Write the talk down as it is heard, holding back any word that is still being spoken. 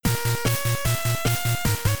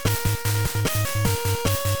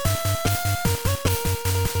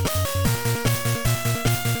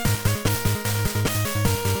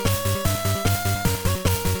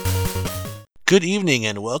Good evening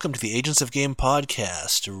and welcome to the Agents of Game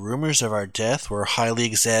podcast. Rumors of our death were highly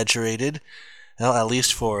exaggerated, well, at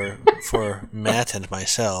least for Matt and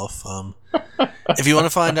myself. If you want to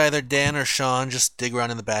find either Dan or Sean, just dig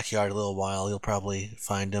around in the backyard a little while. You'll probably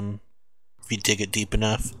find them if you dig it deep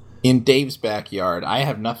enough. In Dave's backyard. I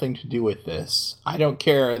have nothing to do with this. I don't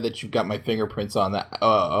care that you've got my fingerprints on that.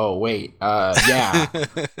 Wait. Yeah.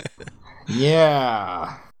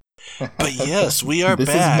 Yeah. But yes, we are this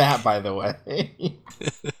back. This is Matt, by the way.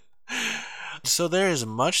 So there is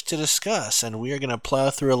much to discuss, and we are going to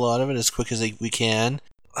plow through a lot of it as quick as we can.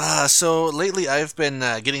 So lately I've been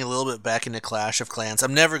getting a little bit back into Clash of Clans.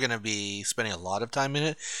 I'm never going to be spending a lot of time in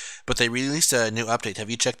it, but they released a new update.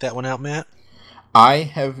 Have you checked that one out, Matt? I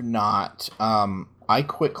have not. I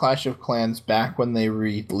quit Clash of Clans back when they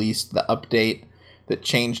released the update that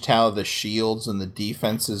changed how the shields and the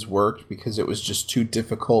defenses worked because it was just too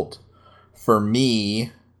difficult for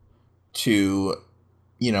me to,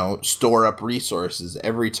 store up resources.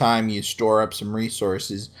 Every time you store up some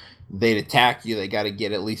resources, they'd attack you. They got to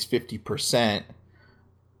get at least 50%.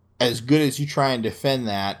 As good as you try and defend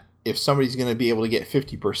that, if somebody's going to be able to get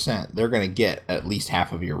 50%, they're going to get at least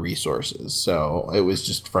half of your resources. So it was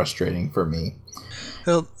just frustrating for me.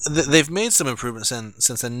 Well, they've made some improvements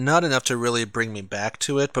since then, not enough to really bring me back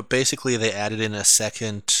to it, but basically they added in a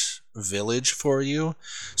second village for you.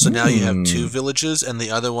 So now you have two villages, and the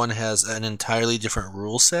other one has an entirely different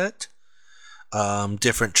rule set.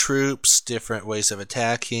 Different troops, different ways of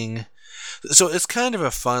attacking. So it's kind of a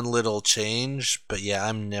fun little change, but yeah,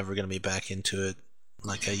 I'm never going to be back into it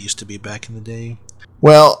like I used to be back in the day.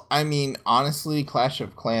 Well, I mean, honestly, Clash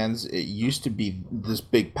of Clans, it used to be this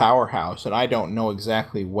big powerhouse, and I don't know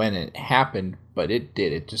exactly when it happened, but it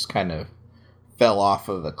did. It just kind of fell off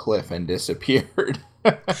of the cliff and disappeared.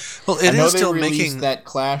 Well, it is still making... I know they released that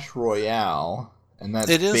Clash Royale, and that's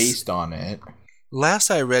based on it. Last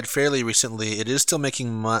I read fairly recently, it is still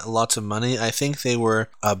making lots of money. I think they were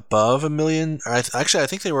above $1 million. I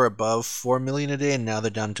think they were above 4 million a day, and now they're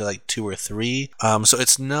down to like 2 or 3. So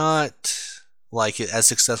it's not like as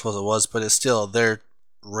successful as it was, but it's still, they're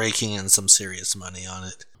raking in some serious money on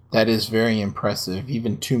it. That is very impressive,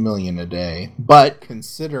 even 2 million a day. But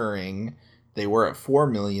considering they were at 4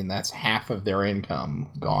 million, that's half of their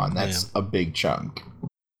income gone. That's a big chunk.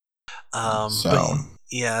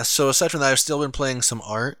 Yeah, so aside from that, I've still been playing some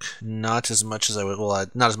Ark, not as much as I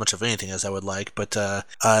would, not as much of anything as I would like, but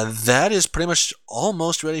that is pretty much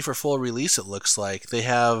almost ready for full release, it looks like. They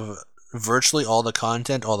have virtually all the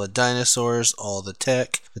content, all the dinosaurs, all the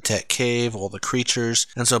tech cave, all the creatures,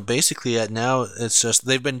 and so basically now it's just,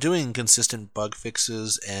 they've been doing consistent bug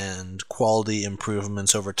fixes and quality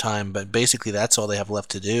improvements over time, but basically that's all they have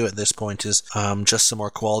left to do at this point is just some more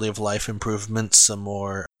quality of life improvements, some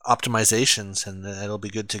more optimizations, and it'll be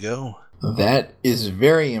good to go. That is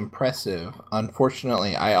very impressive.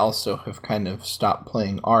 Unfortunately, I also have kind of stopped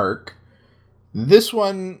playing Ark. This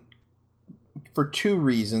one, for two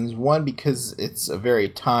reasons. One, because it's a very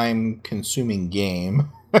time-consuming game.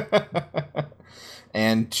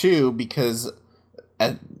 And two, because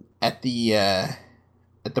at the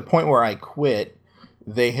point where I quit,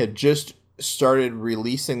 they had just started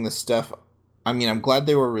releasing the stuff. I mean, I'm glad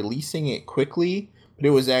they were releasing it quickly, but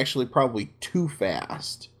it was actually probably too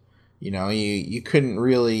fast. You couldn't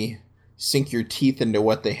really sink your teeth into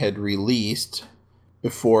what they had released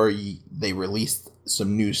before they released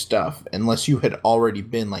some new stuff, unless you had already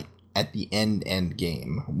been like at the end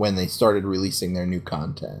game when they started releasing their new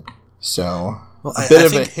content. So a bit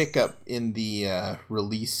of a hiccup in the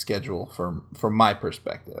release schedule from my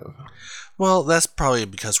perspective. Well, that's probably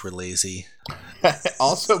because we're lazy.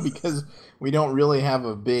 Also because we don't really have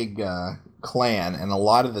a big clan, and a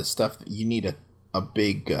lot of the stuff that you need a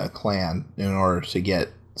big clan in order to get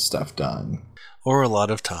stuff done. Or a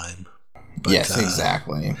lot of time. But, yes,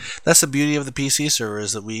 exactly. That's the beauty of the PC server,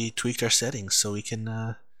 is that we tweaked our settings so we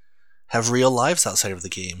can have real lives outside of the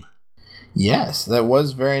game. Yes, that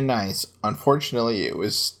was very nice. Unfortunately, it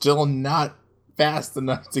was still not fast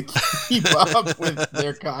enough to keep up with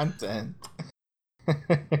their content.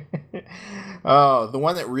 Oh, the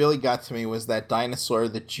one that really got to me was that dinosaur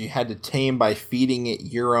that you had to tame by feeding it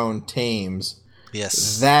your own tames.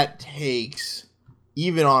 Yes. That takes,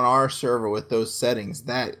 even on our server with those settings,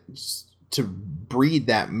 that to breed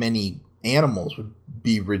that many animals would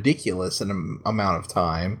be ridiculous in an amount of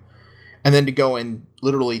time. And then to go and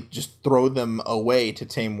literally just throw them away to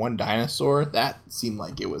tame one dinosaur, that seemed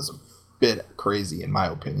like it was a bit crazy in my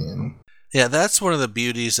opinion. Yeah, that's one of the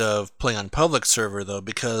beauties of playing on public server, though,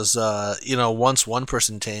 because, once one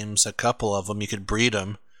person tames a couple of them, you could breed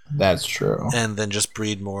them. That's true. And then just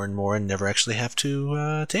breed more and more and never actually have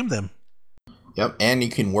to tame them. Yep, and you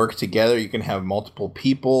can work together. You can have multiple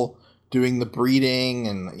people doing the breeding,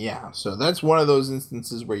 and yeah, so that's one of those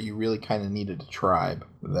instances where you really kind of needed a tribe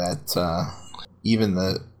that even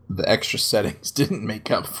the extra settings didn't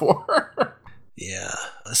make up for. Yeah.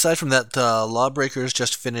 Aside from that, Lawbreakers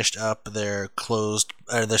just finished up their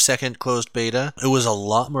their second closed beta. It was a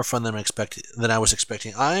lot more fun than I was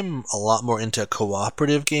expecting. I'm a lot more into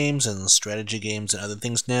cooperative games and strategy games and other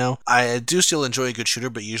things now. I do still enjoy a good shooter,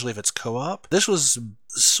 but usually if it's co-op. This was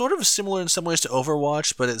sort of similar in some ways to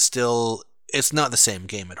Overwatch, but it's not the same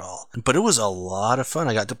game at all. But it was a lot of fun.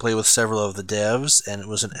 I got to play with several of the devs, and it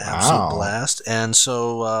was an absolute blast. And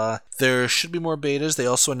so there should be more betas. They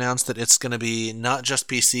also announced that it's going to be not just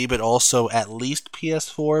PC, but also at least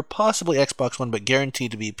PS4, possibly Xbox One, but guaranteed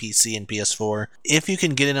to be PC and PS4. If you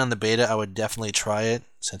can get in on the beta, I would definitely try it,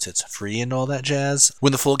 since it's free and all that jazz.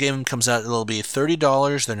 When the full game comes out, it'll be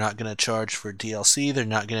 $30. They're not going to charge for DLC. They're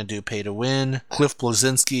not going to do pay to win. Cliff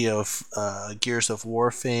Bleszinski of Gears of War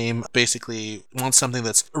fame basically wants something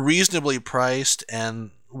that's reasonably priced and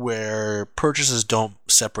where purchases don't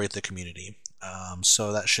separate the community.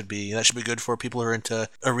 So that should be good for people who are into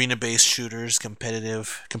arena-based shooters,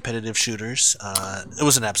 competitive shooters. It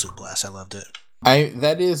was an absolute blast. I loved it.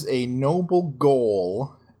 That is a noble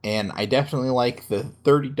goal. And I definitely like the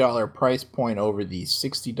 $30 price point over the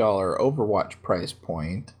 $60 Overwatch price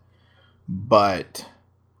point. But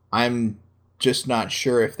I'm just not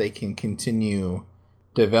sure if they can continue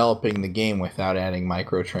developing the game without adding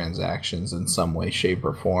microtransactions in some way, shape,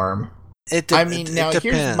 or form.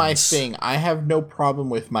 Here's my thing. I have no problem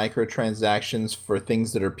with microtransactions for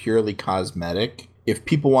things that are purely cosmetic. If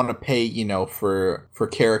people want to pay, for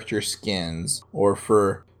character skins or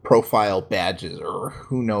for profile badges or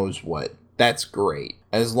who knows what, that's great,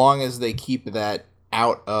 as long as they keep that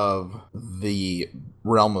out of the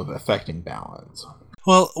realm of affecting balance.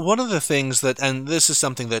 Well, one of the things that, and this is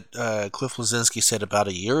something that Cliff Bleszinski said about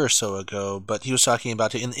a year or so ago, but he was talking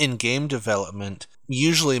about in game development,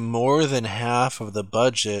 usually more than half of the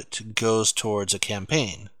budget goes towards a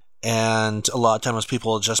campaign. And a lot of times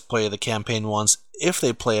people just play the campaign once if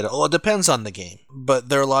they play it. Well, it depends on the game. But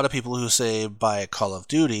there are a lot of people who say buy a Call of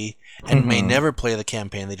Duty and may never play the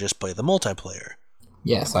campaign, they just play the multiplayer.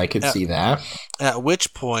 Yes, I could see that. At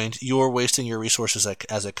which point, you're wasting your resources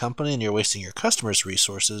as a company and you're wasting your customers'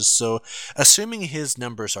 resources. So, assuming his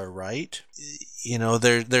numbers are right,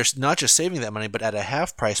 they're not just saving that money, but at a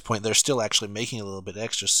half price point, they're still actually making a little bit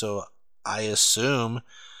extra. So, I assume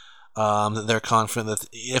that they're confident that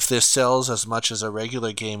if this sells as much as a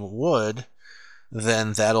regular game would,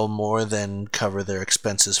 then that'll more than cover their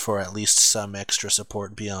expenses for at least some extra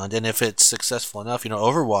support beyond. And if it's successful enough,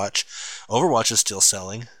 Overwatch is still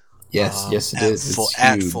selling. Yes, it is.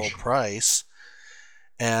 At full price.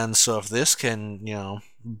 And so if this can,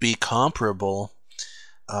 be comparable,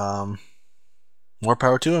 more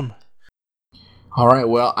power to them. All right,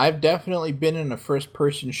 well, I've definitely been in a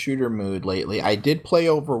first-person shooter mood lately. I did play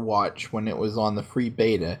Overwatch when it was on the free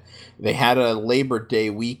beta. They had a a Memorial Day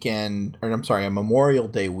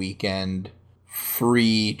weekend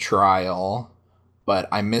free trial, but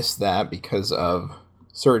I missed that because of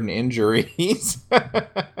certain injuries,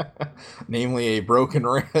 namely a broken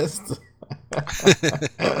wrist.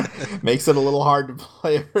 Makes it a little hard to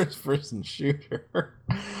play a first-person shooter.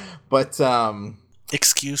 But,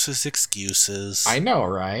 Excuses. I know,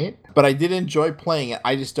 right? But I did enjoy playing it.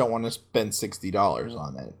 I just don't want to spend $60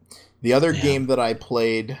 on it. The other game that I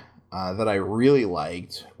played that I really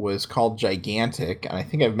liked was called Gigantic, and I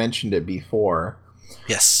think I've mentioned it before.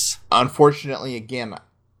 Yes. Unfortunately, again,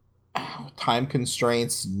 time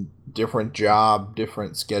constraints, different job,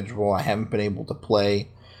 different schedule. I haven't been able to play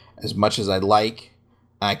as much as I'd like.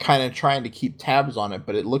 I kind of trying to keep tabs on it,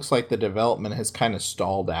 but it looks like the development has kind of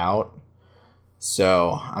stalled out.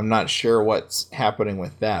 So I'm not sure what's happening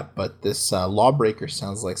with that, but this Lawbreaker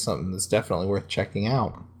sounds like something that's definitely worth checking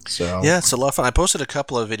out. So yeah, it's a lot of fun. I posted a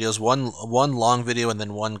couple of videos, one long video and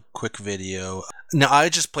then one quick video. Now I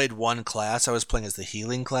just played one class. I was playing as the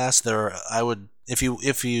healing class. If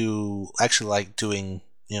you actually like doing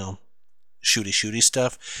shooty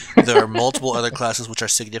stuff, there are multiple other classes which are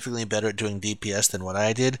significantly better at doing DPS than what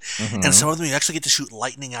I did, and some of them you actually get to shoot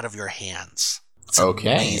lightning out of your hands. It's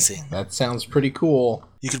amazing. That sounds pretty cool.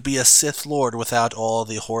 You could be a Sith Lord without all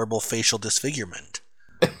the horrible facial disfigurement.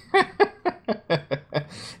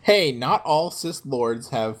 Hey, not all Sith Lords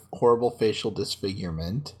have horrible facial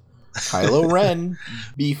disfigurement. Kylo Ren,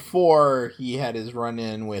 before he had his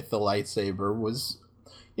run-in with the lightsaber, was,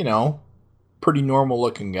 pretty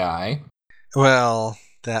normal-looking guy. Well,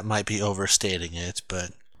 that might be overstating it,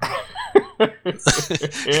 but...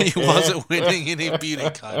 He wasn't winning any beauty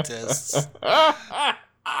contests.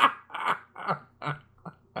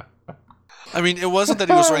 I mean, it wasn't that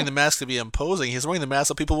he was wearing the mask to be imposing. He was wearing the mask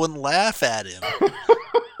so people wouldn't laugh at him.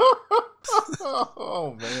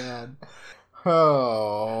 Oh, man.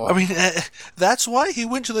 Oh. I mean, that's why he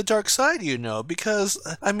went to the dark side, because,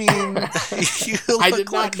 I mean, you look I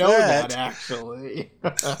did not like know that, actually.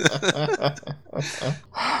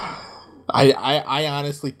 I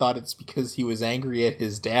honestly thought it's because he was angry at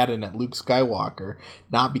his dad and at Luke Skywalker,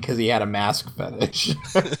 not because he had a mask fetish.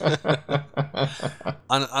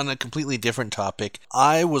 On a completely different topic,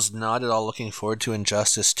 I was not at all looking forward to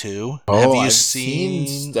Injustice 2. Oh, Have you I've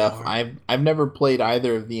seen stuff. I've never played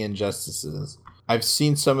either of the Injustices. I've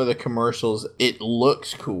seen some of the commercials. It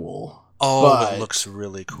looks cool. Oh, it looks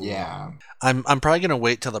really cool. Yeah. I'm probably gonna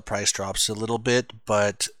wait till the price drops a little bit,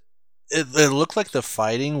 but it looked like the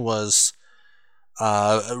fighting was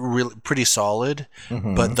really pretty solid,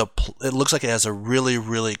 but it looks like it has a really,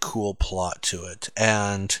 really cool plot to it,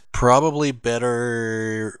 and probably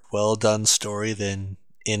better, well done story than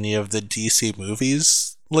any of the DC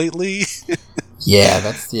movies lately. Yeah,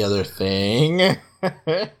 that's the other thing.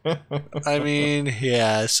 I mean,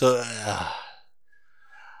 yeah. So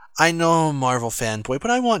I know I'm a Marvel fanboy,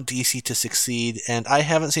 but I want DC to succeed, and I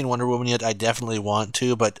haven't seen Wonder Woman yet. I definitely want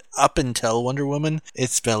to, but up until Wonder Woman,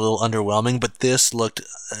 it's been a little underwhelming, but this looked...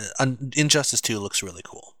 Injustice 2 looks really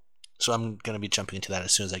cool. So I'm going to be jumping into that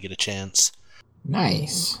as soon as I get a chance.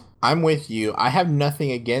 Nice. I'm with you. I have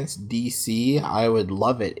nothing against DC. I would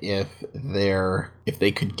love it if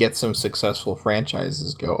they could get some successful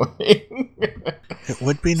franchises going. It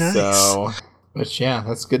would be nice. But yeah,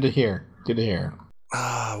 that's good to hear. Good to hear.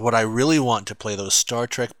 What I really want to play, though, is Star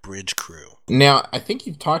Trek Bridge Crew. Now, I think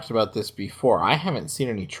you've talked about this before. I haven't seen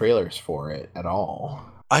any trailers for it at all.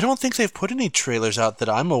 I don't think they've put any trailers out that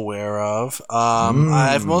I'm aware of.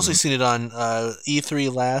 I've mostly seen it on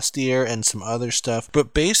E3 last year and some other stuff.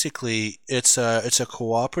 But basically, it's a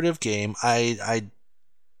cooperative game.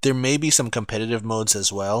 There may be some competitive modes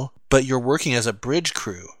as well, but you're working as a bridge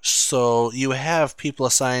crew, so you have people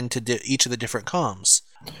assigned to each of the different comms.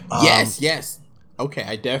 Yes. Okay,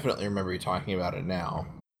 I definitely remember you talking about it now.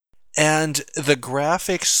 And the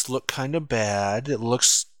graphics look kind of bad. It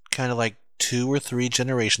looks kind of like 2 or 3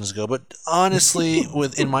 generations ago, but honestly,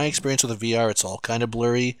 in my experience with the VR, it's all kind of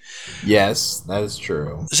blurry. Yes, that is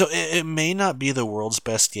true. So it may not be the world's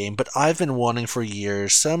best game, but I've been wanting for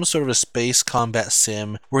years some sort of a space combat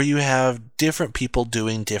sim where you have different people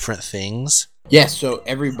doing different things. Yes, so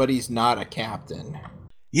everybody's not a captain.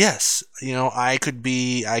 Yes, I could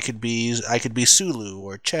be Sulu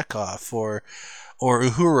or Chekhov or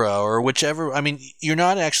Uhura or whichever. I mean, you're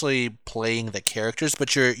not actually playing the characters,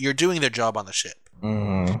 but you're doing their job on the ship.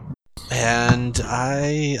 Mm-hmm. And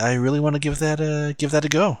I really want to give that a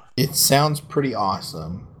go. It sounds pretty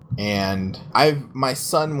awesome. And my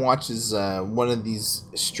son watches one of these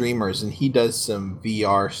streamers, and he does some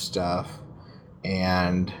VR stuff.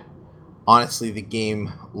 And honestly, the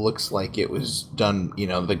game looks like it was done.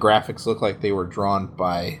 The graphics look like they were drawn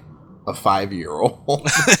by a 5-year-old.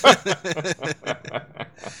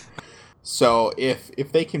 So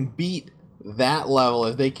if they can beat that level,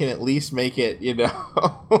 if they can at least make it,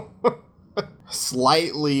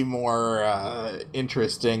 slightly more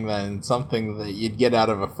interesting than something that you'd get out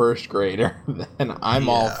of a first grader, then I'm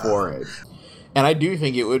all for it. And I do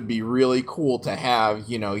think it would be really cool to have,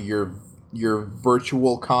 your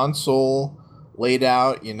virtual console laid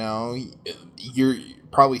out. You're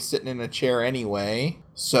probably sitting in a chair anyway,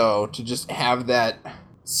 so to just have that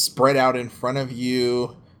spread out in front of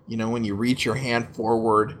you, when you reach your hand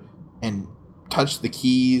forward and touch the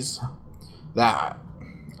keys, that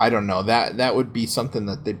I don't know, that would be something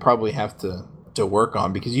that they'd probably have to work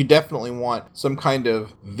on, because you definitely want some kind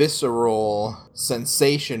of visceral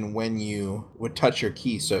sensation when you would touch your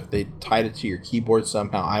key. So if they tied it to your keyboard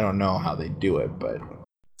somehow, I don't know how they do it, but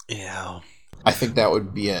yeah, I think that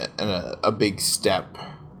would be a big step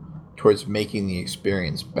towards making the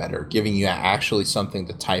experience better, giving you actually something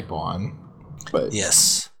to type on. But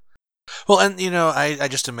yes. Well, and I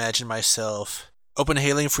just imagine myself open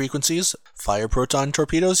hailing frequencies, fire proton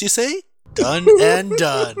torpedoes, you say? Done and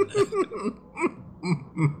done.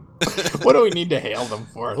 What do we need to hail them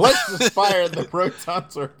for? Let's just fire the proton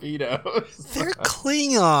torpedoes. They're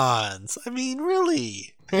Klingons. I mean,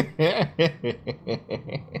 really.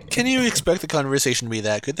 Can you expect the conversation to be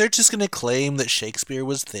that good? They're just going to claim that Shakespeare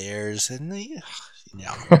was theirs, and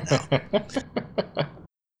no.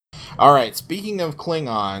 All right, speaking of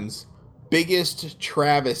Klingons, biggest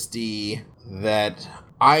travesty that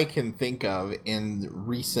I can think of in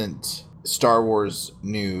recent Star Wars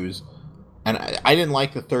news and I didn't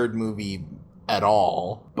like the third movie at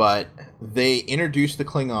all, but they introduced the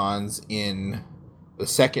Klingons in the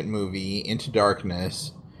second movie, Into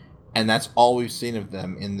Darkness, and that's all we've seen of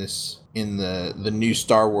them in the new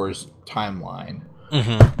Star Wars timeline.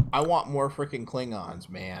 Mm-hmm. I want more freaking Klingons,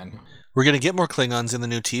 man. We're going to get more Klingons in the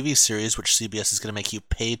new TV series, which CBS is going to make you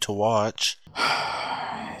pay to watch.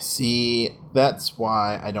 See, that's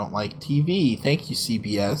why I don't like TV. Thank you,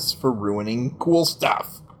 CBS, for ruining cool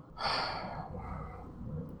stuff.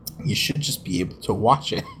 You should just be able to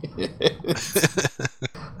watch it.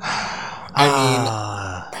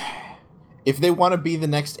 I mean, if they want to be the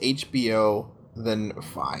next HBO, then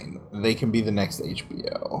fine. They can be the next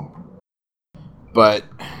HBO. But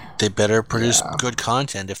they better produce good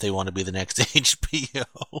content if they want to be the next HBO.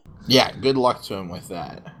 Yeah, good luck to them with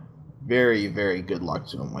that. Very, very good luck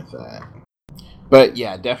to them with that. But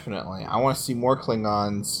yeah, definitely. I want to see more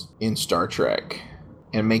Klingons in Star Trek.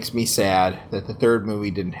 And it makes me sad that the third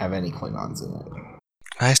movie didn't have any Klingons in it.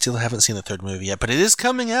 I still haven't seen the third movie yet, but it is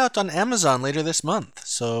coming out on Amazon later this month.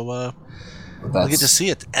 So I'll get to see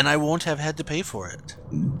it, and I won't have had to pay for it.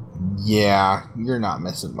 Yeah, you're not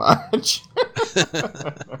missing much.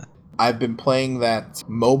 I've been playing that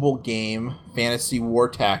mobile game, Fantasy War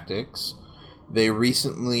Tactics. They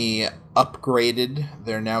recently upgraded.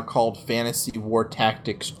 They're now called Fantasy War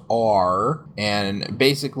Tactics R. And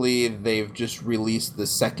basically, they've just released the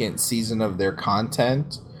second season of their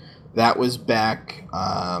content. That was back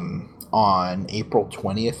on April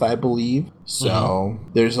 20th, I believe. So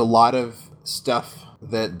there's a lot of stuff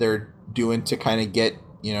that they're doing to kind of get,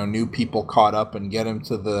 new people caught up and get them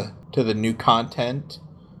to the new content.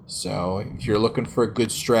 So if you're looking for a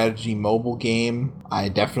good strategy mobile game, I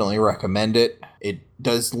definitely recommend it. It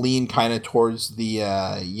does lean kind of towards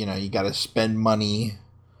the, you got to spend money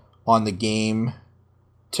on the game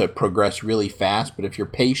to progress really fast. But if you're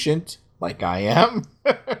patient, like I am,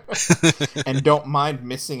 and don't mind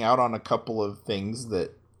missing out on a couple of things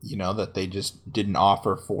that, that they just didn't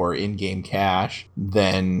offer for in-game cash,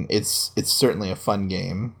 then it's certainly a fun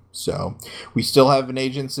game. So we still have an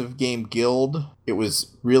Agents of Game guild. It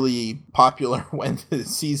was really popular when the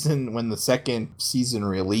second season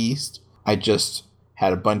released. I just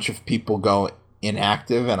had a bunch of people go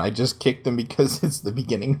inactive, and I just kicked them because it's the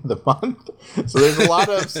beginning of the month. So there's a lot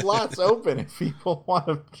of slots open if people want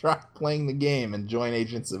to try playing the game and join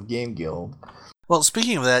Agents of Game guild. Well,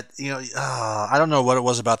 speaking of that, I don't know what it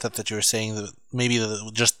was about that you were saying, that maybe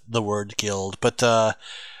just the word guild, but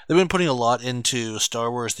they've been putting a lot into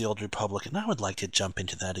Star Wars The Old Republic, and I would like to jump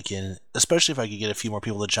into that again, especially if I could get a few more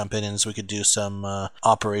people to jump in, and so we could do some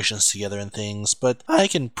operations together and things, but I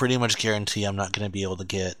can pretty much guarantee I'm not going to be able to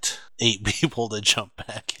get 8 people to jump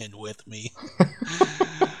back in with me.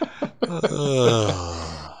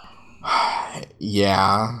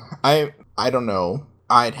 Yeah, I don't know.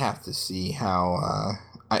 I'd have to see how.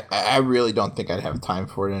 I really don't think I'd have time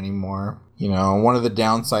for it anymore. One of the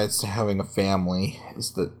downsides to having a family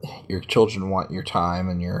is that your children want your time,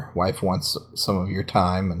 and your wife wants some of your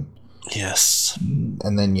time, and yes,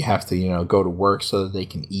 and then you have to go to work so that they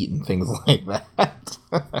can eat and things like that.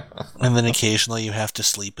 And then occasionally you have to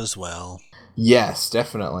sleep as well. Yes,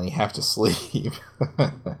 definitely have to sleep.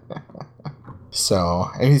 So,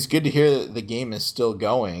 it's good to hear that the game is still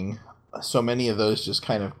going. So many of those just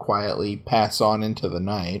kind of quietly pass on into the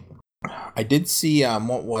night. I did see,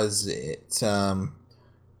 what was it?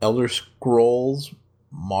 Elder Scrolls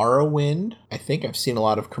Morrowind. I think I've seen a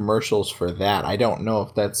lot of commercials for that. I don't know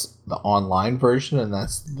if that's the online version and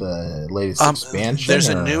that's the latest expansion. There's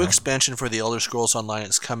a new expansion for the Elder Scrolls Online.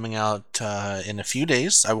 It's coming out in a few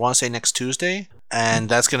days. I want to say next Tuesday. And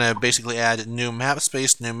that's going to basically add new map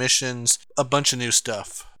space, new missions, a bunch of new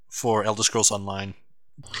stuff for Elder Scrolls Online.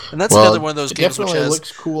 And that's another one of those games which definitely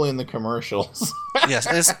looks cool in the commercials. Yes,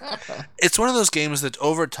 it's one of those games that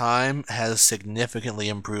over time has significantly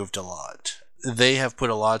improved a lot. They have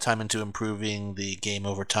put a lot of time into improving the game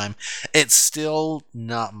over time. It's still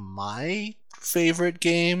not my favorite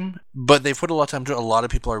game, but they've put a lot of time into it. A lot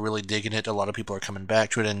of people are really digging it. A lot of people are coming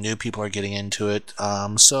back to it, and new people are getting into it.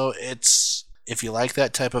 So it's, if you like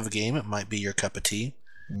that type of game, it might be your cup of tea.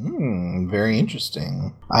 Very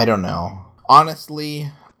interesting. I don't know.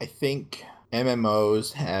 Honestly, I think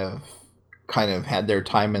MMOs have kind of had their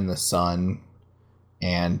time in the sun,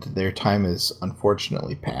 and their time is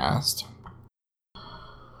unfortunately past.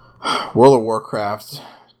 World of Warcraft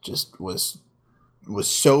just was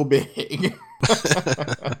so big.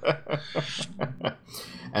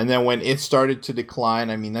 And then when it started to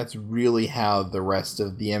decline, that's really how the rest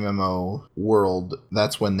of the MMO world,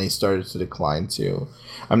 that's when they started to decline too.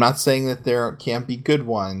 I'm not saying that there can't be good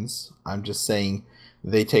ones. I'm just saying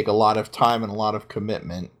they take a lot of time and a lot of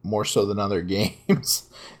commitment, more so than other games.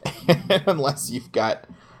 Unless you've got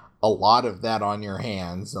a lot of that on your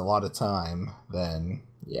hands, a lot of time, then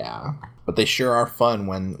yeah. But they sure are fun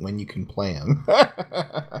when you can play them.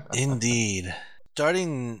 Indeed.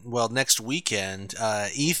 Starting, next weekend,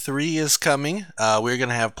 E3 is coming. We're going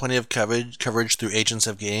to have plenty of coverage through Agents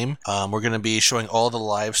of Game. We're going to be showing all the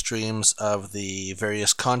live streams of the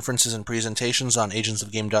various conferences and presentations on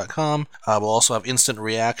agentsofgame.com. We'll also have instant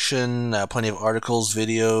reaction, plenty of articles,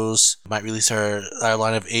 videos. Might release our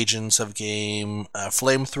line of Agents of Game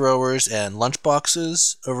flamethrowers and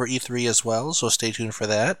lunchboxes over E3 as well, so stay tuned for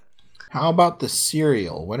that. How about the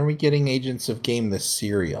cereal? When are we getting Agents of Game the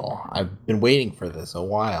cereal? I've been waiting for this a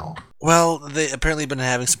while. Well, they apparently been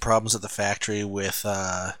having some problems at the factory with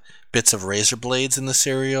bits of razor blades in the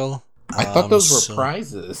cereal. I thought those were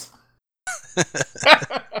prizes.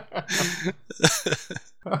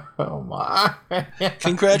 Oh my.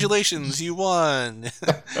 Congratulations, you won.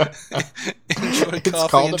 Enjoy It's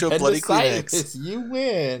coughing into a bloody Kleenex. You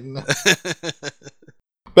win.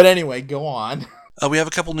 But anyway, go on. We have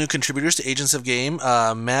a couple new contributors to Agents of Game.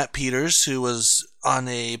 Matt Peters, who was on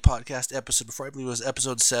a podcast episode before, I believe it was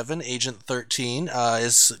episode 7, Agent 13,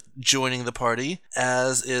 is joining the party,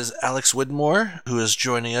 as is Alex Widmore, who is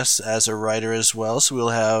joining us as a writer as well. So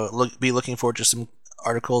we'll be looking forward to some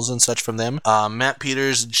articles and such from them. Matt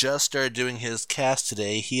Peters just started doing his cast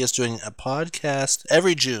today. He is doing a podcast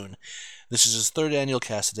every June. This is his 3rd annual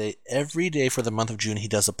cast today. Every day for the month of June, he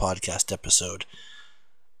does a podcast episode.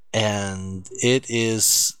 And it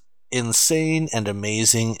is insane and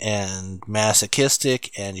amazing and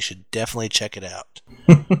masochistic, and you should definitely check it out.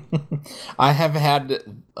 I have had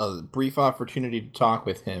a brief opportunity to talk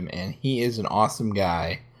with him, and he is an awesome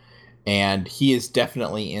guy. And he is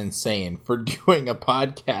definitely insane for doing a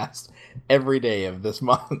podcast every day of this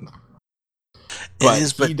month.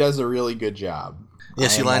 But he does a really good job.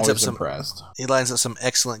 Yes, he lines up some impressed. He lines up some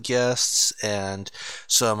excellent guests and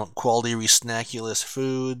some quality resnaculous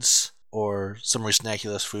foods, or some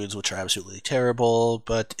resnaculous foods which are absolutely terrible,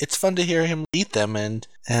 but it's fun to hear him eat them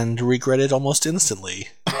and regret it almost instantly.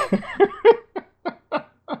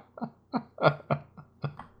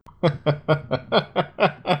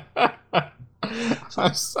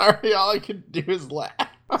 I'm sorry, all I can do is laugh.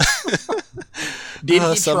 Did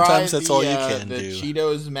he sometimes try that's all you can the do.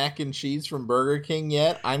 Cheetos mac and cheese from Burger King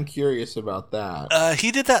yet? I'm curious about that.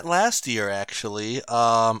 He did that last year, actually.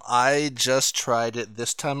 I just tried it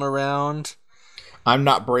this time around. I'm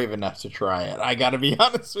not brave enough to try it. I gotta be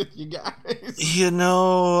honest with you guys. You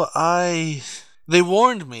know, they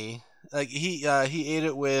warned me. Like he ate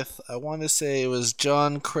it with, I want to say it was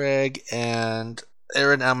John Craig and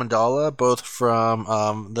Aaron Amendola, both from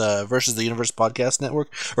the Versus the Universe podcast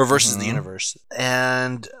network, or Versus the Universe.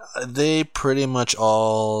 And they pretty much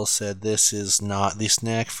all said, this is not the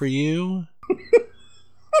snack for you.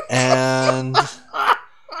 And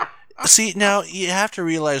see, now you have to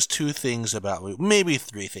realize 2 things about me, maybe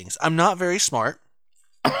 3 things. I'm not very smart.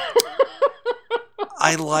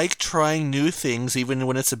 I like trying new things even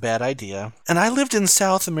when it's a bad idea. And I lived in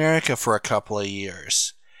South America for a couple of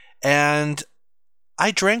years. And I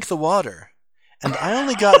drank the water, and I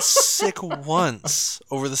only got sick once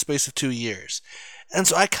over the space of 2 years. And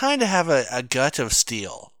so I kind of have a gut of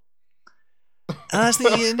steel. And I was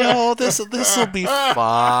thinking, this will be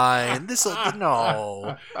fine.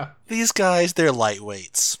 No. These guys, they're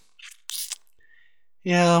lightweights.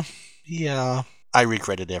 Yeah. I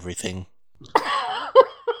regretted everything.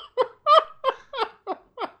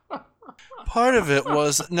 Part of it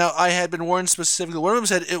was, now I had been warned specifically, one of them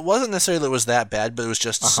said it wasn't necessarily that it was that bad, but it was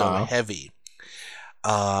just so heavy.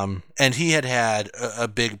 And he had a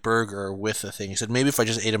big burger with the thing. He said maybe if I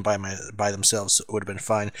just ate them by themselves, it would have been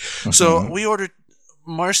fine. So we ordered,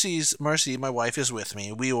 Marcy, my wife, is with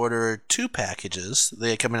me. We ordered 2 packages.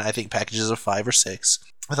 They come in, I think, packages of 5 or 6.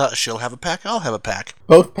 I thought, she'll have a pack, I'll have a pack.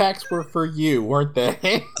 Both packs were for you, weren't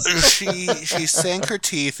they? She sank her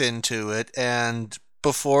teeth into it, and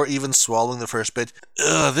before even swallowing the first bit,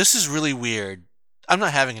 this is really weird. I'm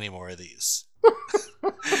not having any more of these.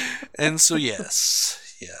 And so, yes.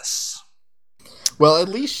 Well, at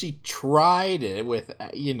least she tried it with,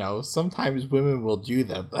 sometimes women will do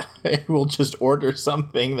that. They will just order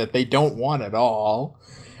something that they don't want at all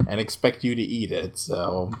and expect you to eat it.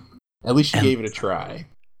 So, at least she gave it a try.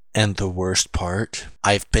 And the worst part,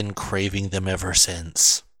 I've been craving them ever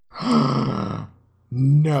since.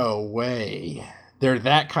 No way. They're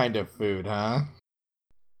that kind of food, huh?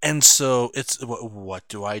 And so it's, what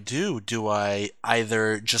do I do? Do I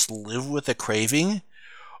either just live with the craving,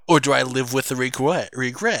 or do I live with the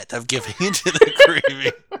regret of giving into the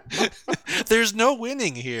craving? There's no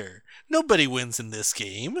winning here. Nobody wins in this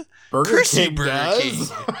game. Burger Curse you, King Burger does.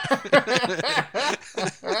 King.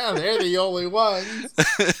 They're the only ones.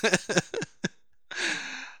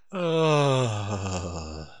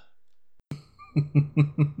 Oh.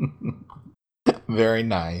 Very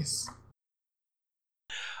nice.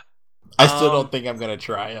 I still don't think I'm gonna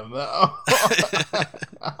try them though.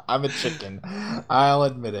 I'm a chicken. I'll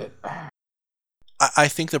admit it. I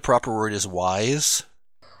think the proper word is wise.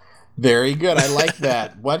 Very good. I like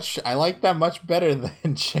that. I like that much better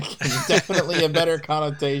than chicken. Definitely a better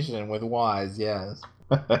connotation with wise. Yes.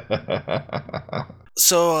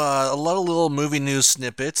 So, a lot of little movie news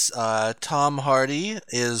snippets. Tom Hardy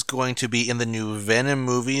is going to be in the new Venom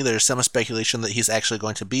movie. There's some speculation that he's actually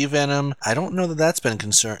going to be Venom. I don't know that that's been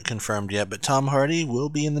confirmed yet, but Tom Hardy will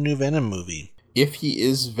be in the new Venom movie. If he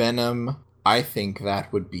is Venom, I think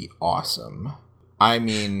that would be awesome. I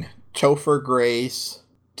mean, Topher Grace,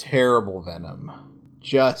 terrible Venom.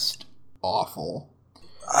 Just awful.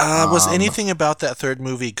 Was anything about that third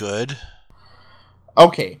movie good?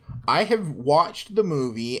 Okay, I have watched the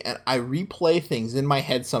movie and I replay things in my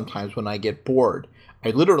head sometimes when I get bored.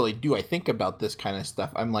 I literally do. I think about this kind of stuff.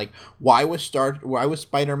 I'm like, why was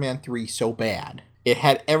Spider-Man 3 so bad? It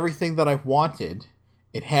had everything that I wanted.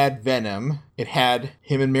 It had Venom. It had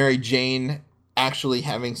him and Mary Jane actually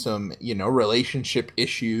having some, relationship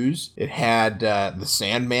issues. It had the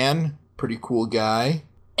Sandman, pretty cool guy.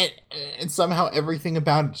 And somehow everything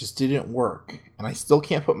about it just didn't work. And I still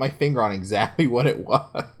can't put my finger on exactly what it was.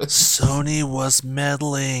 Sony was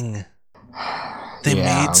meddling. They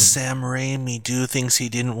made Sam Raimi do things he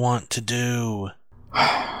didn't want to do.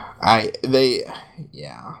 But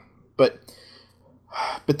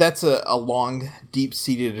that's a long,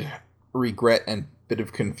 deep-seated regret and bit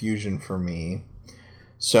of confusion for me.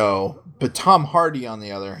 So, but Tom Hardy, on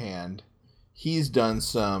the other hand, he's done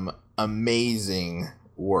some amazing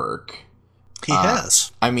work. He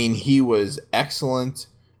has. I mean, he was excellent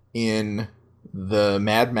in the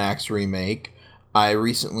Mad Max remake. I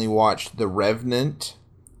recently watched The Revenant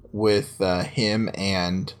with him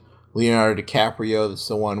and Leonardo DiCaprio. That's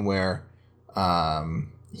the one where Leonardo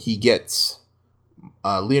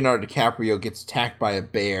DiCaprio gets attacked by a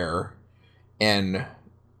bear, and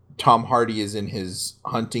Tom Hardy is in his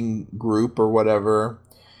hunting group or whatever,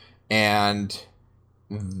 and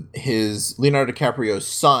his Leonardo DiCaprio's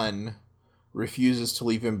son refuses to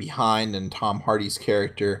leave him behind, and Tom Hardy's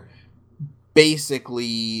character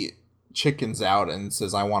basically chickens out and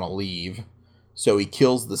says, I want to leave. So he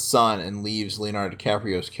kills the son and leaves Leonardo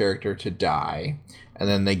DiCaprio's character to die, and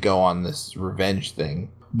then they go on this revenge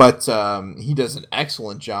thing. But he does an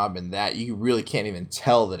excellent job in that. You really can't even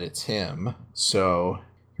tell that it's him. So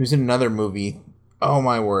he was in another movie. Oh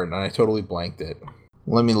my word, and I totally blanked it.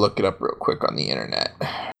 Let me look it up real quick on the internet.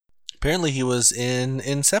 Apparently he was in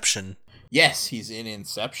Inception. Yes, he's in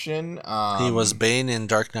Inception. He was Bane in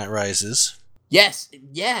Dark Knight Rises. Yes.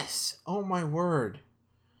 Oh my word.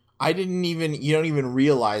 You don't even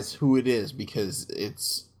realize who it is because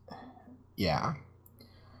it's, yeah.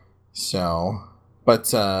 So,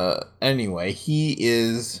 but anyway, he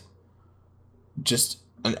is just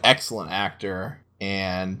an excellent actor,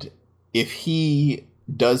 and if he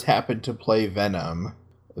does happen to play Venom,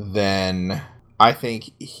 then I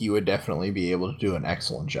think he would definitely be able to do an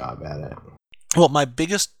excellent job at it. Well, my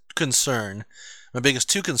biggest two concerns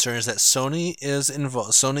is that Sony is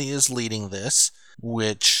involved. Sony is leading this,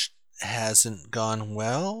 which hasn't gone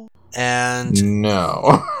well. And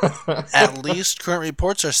no. At least current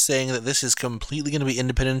reports are saying that this is completely going to be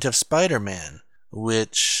independent of Spider-Man,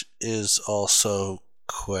 which is also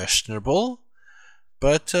questionable.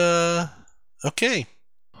 But, okay.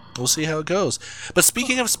 We'll see how it goes. But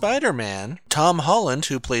speaking of Spider-Man, Tom Holland,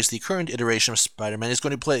 who plays the current iteration of Spider-Man, is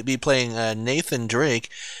going to be playing Nathan Drake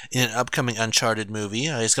in an upcoming Uncharted movie.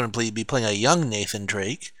 He's going to be playing a young Nathan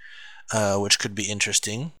Drake, which could be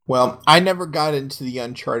interesting. Well, I never got into the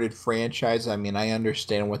Uncharted franchise. I mean, I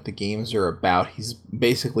understand what the games are about. He's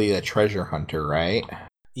basically a treasure hunter, right?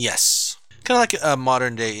 Yes. Kind of like a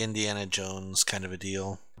modern-day Indiana Jones kind of a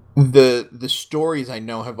deal. The stories I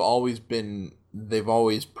know have always been... They've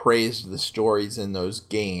always praised the stories in those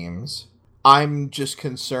games. I'm just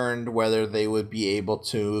concerned whether they would be able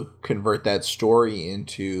to convert that story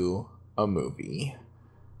into a movie.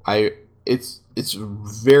 It's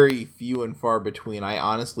very few and far between. I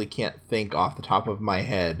honestly can't think off the top of my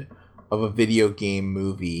head of a video game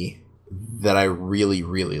movie that I really,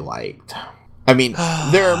 really liked. I mean,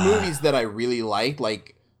 there are movies that I really liked,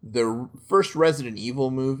 like the first Resident Evil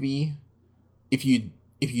movie. If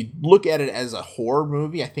if you look at it as a horror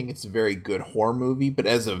movie, I think it's a very good horror movie. But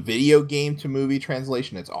as a video game to movie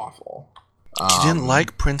translation, it's awful. You didn't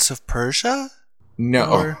like Prince of Persia?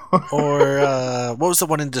 No. Or what was the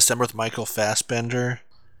one in December with Michael Fassbender?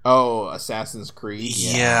 Oh, Assassin's Creed.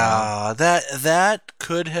 Yeah, that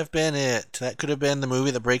could have been it. That could have been the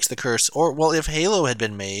movie that breaks the curse. Or, well, if Halo had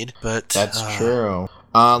been made, but... That's true.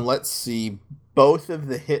 Let's see. Both of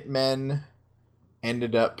the Hitmen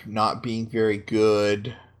ended up not being very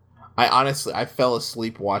good. I fell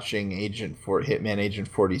asleep watching Hitman Agent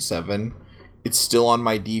 47. It's still on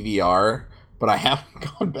my DVR, but I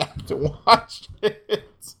haven't gone back to watch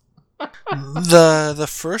it. The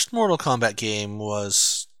first Mortal Kombat game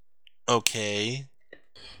was okay.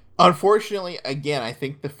 Unfortunately, again, I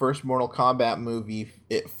think the first Mortal Kombat movie,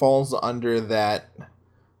 it falls under that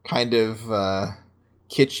kind of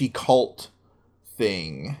kitschy cult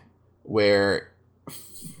thing where,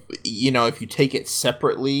 if you take it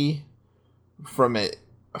separately from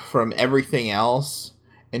everything else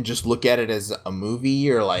and just look at it as a movie,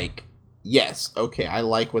 you're like, yes, okay, I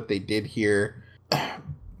like what they did here.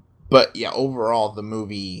 But yeah, overall, the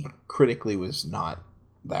movie critically was not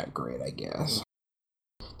that great, I guess.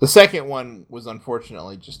 The second one was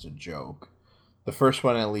unfortunately just a joke. The first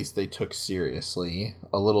one, at least, they took seriously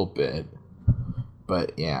a little bit.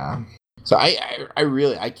 But yeah. So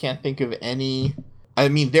I can't think of any... I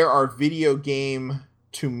mean, there are video game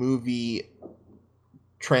to movie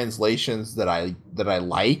translations that I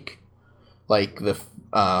like the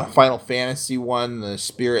Final Fantasy one, The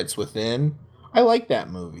Spirits Within. I like that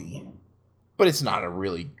movie, but it's not a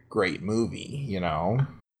really great movie,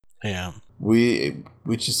 Yeah. We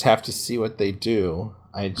just have to see what they do.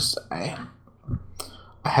 I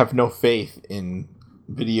have no faith in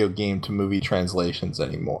video game to movie translations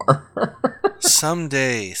anymore.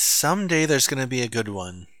 Someday there's going to be a good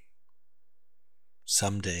one.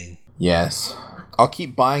 Someday. Yes. I'll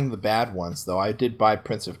keep buying the bad ones, though. I did buy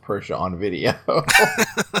Prince of Persia on video.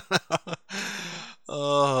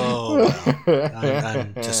 Oh,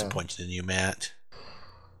 I'm disappointed in you, Matt.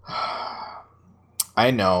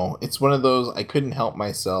 I know. It's one of those, I couldn't help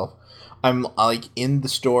myself. I'm like in the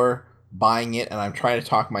store buying it, and I'm trying to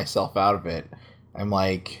talk myself out of it. I'm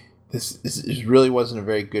like, this really wasn't a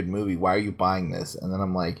very good movie. Why are you buying this? And then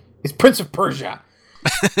I'm like, it's Prince of Persia.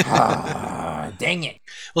 Dang it.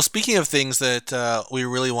 Well, speaking of things that we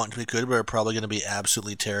really want to be good but are probably going to be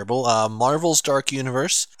absolutely terrible, Marvel's Dark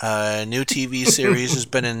Universe, a new TV series has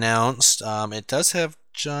been announced. It does have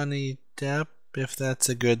Johnny Depp, if that's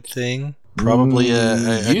a good thing. Probably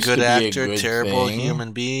a good actor, terrible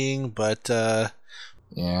human being, but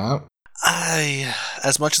yeah.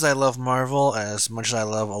 As much as I love Marvel, as much as I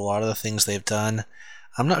love a lot of the things they've done,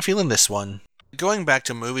 I'm not feeling this one. Going back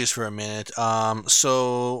to movies for a minute,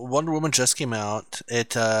 so Wonder Woman just came out.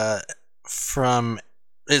 It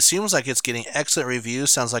seems like it's getting excellent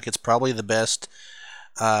reviews. Sounds like it's probably the best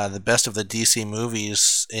of the DC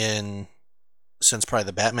movies since probably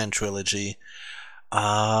the Batman trilogy.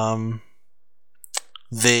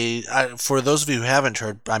 For those of you who haven't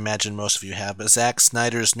heard, I imagine most of you have, but Zack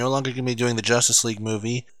Snyder is no longer going to be doing the Justice League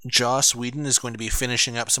movie. Joss Whedon is going to be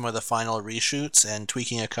finishing up some of the final reshoots and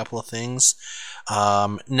tweaking a couple of things.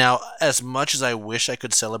 Now, as much as I wish I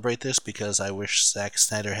could celebrate this, because I wish Zack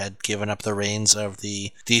Snyder had given up the reins of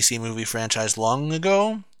the DC movie franchise long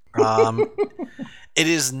ago, it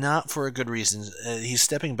is not for a good reason. He's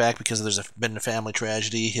stepping back because there's been a family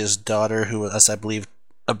tragedy. His daughter, who was, I believe,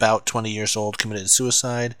 about 20 years old, committed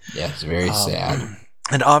suicide. Yeah, it's very sad.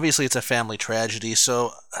 And obviously it's a family tragedy,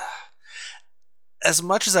 so as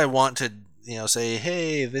much as I want to, say,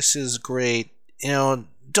 hey, this is great,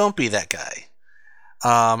 don't be that guy.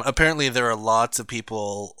 Apparently there are lots of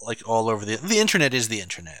people, like, all over the internet is the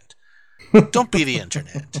internet. Don't be the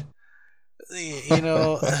internet.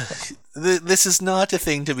 This is not a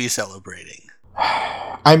thing to be celebrating.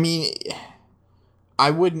 I mean,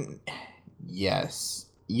 I wouldn't... Yes.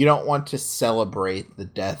 You don't want to celebrate the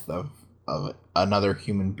death of another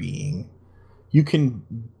human being. You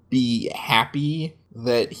can be happy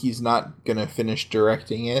that he's not going to finish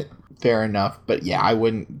directing it. Fair enough. But yeah, I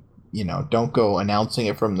wouldn't, don't go announcing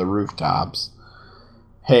it from the rooftops.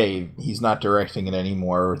 Hey, he's not directing it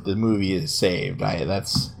anymore. The movie is saved.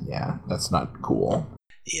 That's not cool.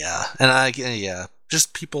 Yeah. And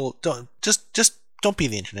just people don't be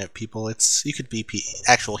the internet, people. You could be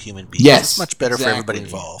actual human beings. Yes, it's much better for everybody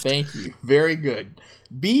involved. Thank you. Very good.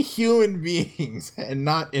 Be human beings and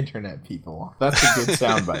not internet people. That's a good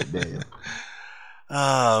soundbite, Dave.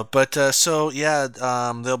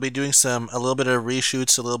 They'll be doing a little bit of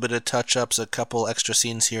reshoots, a little bit of touch-ups, a couple extra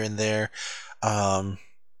scenes here and there.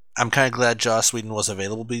 I'm kind of glad Joss Whedon was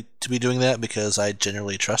available to be doing that, because I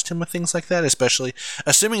generally trust him with things like that, especially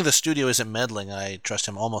assuming the studio isn't meddling. I trust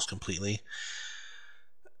him almost completely,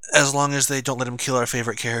 as long as they don't let him kill our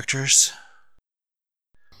favorite characters.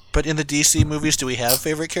 But in the DC movies, do we have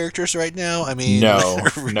favorite characters right now? I mean, No,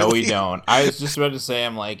 really? no, we don't. I was just about to say,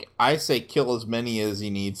 I say kill as many as he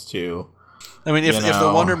needs to. I mean, if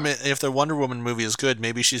the Wonder Woman movie is good,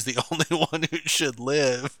 maybe she's the only one who should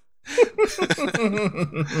live.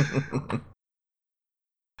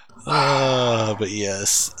 But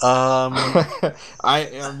yes.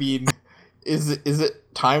 I mean, is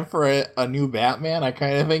it time for a new Batman? I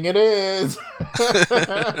kind of think it is.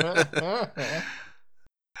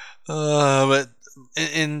 But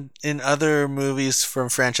in other movies from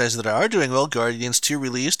franchises that are doing well, Guardians 2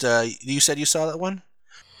 released. You said you saw that one?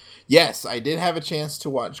 Yes, I did have a chance to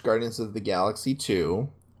watch Guardians of the Galaxy 2.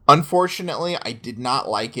 Unfortunately, I did not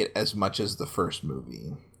like it as much as the first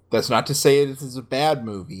movie. That's not to say it is a bad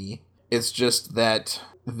movie. It's just that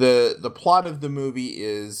the plot of the movie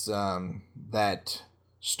is that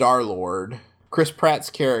Star-Lord, Chris Pratt's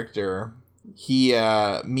character, he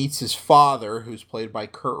meets his father, who's played by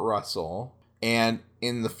Kurt Russell. And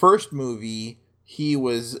in the first movie, he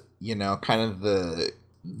was, kind of the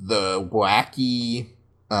wacky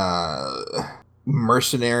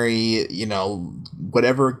mercenary,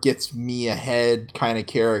 whatever gets me ahead kind of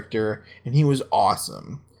character, and he was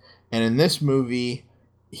awesome. And in this movie,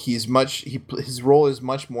 his role is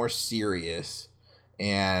much more serious,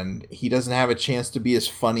 and he doesn't have a chance to be as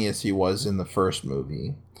funny as he was in the first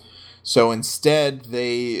movie. So instead,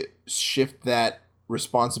 they shift that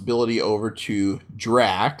responsibility over to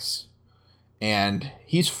Drax, and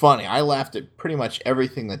he's funny. I laughed at pretty much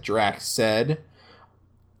everything that Drax said.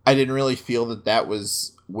 I didn't really feel that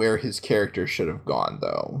was where his character should have gone,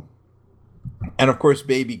 though. And of course,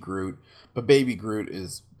 Baby Groot. But Baby Groot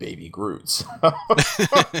is Baby Groot. So.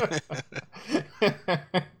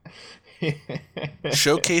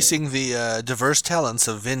 Showcasing the diverse talents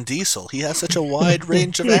of Vin Diesel. He has such a wide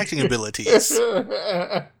range of acting abilities.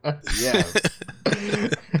 Yes.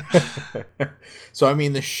 So, I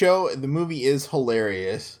mean, the movie is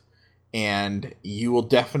hilarious, and you will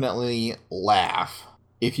definitely laugh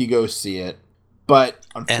if you go see it. But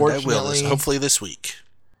unfortunately, and I will, hopefully this week.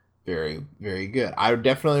 Very, very good. I would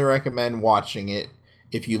definitely recommend watching it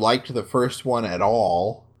if you liked the first one at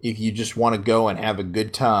all. If you just want to go and have a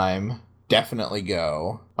good time, definitely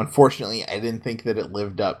go. Unfortunately, I didn't think that it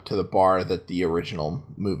lived up to the bar that the original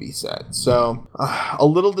movie set. So, a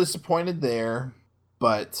little disappointed there.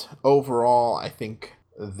 But overall, I think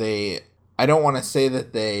I don't want to say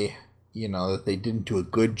that they didn't do a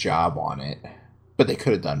good job on it, but they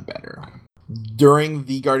could have done better. During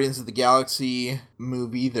the Guardians of the Galaxy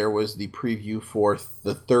movie, there was the preview for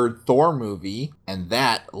the third Thor movie, and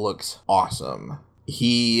that looks awesome.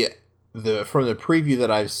 From the preview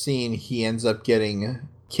that I've seen, he ends up getting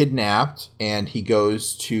kidnapped, and he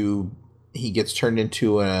gets turned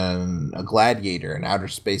into a gladiator, an outer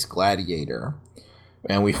space gladiator,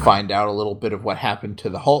 and we find out a little bit of what happened to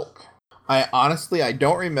the Hulk. I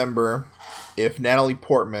don't remember if Natalie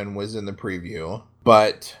Portman was in the preview,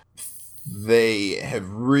 but they have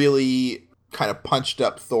really kind of punched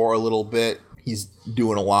up Thor a little bit. He's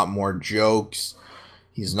doing a lot more jokes.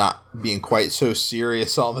 He's not being quite so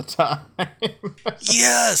serious all the time.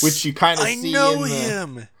 Yes! Which you kind of see. I know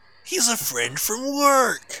him! He's a friend from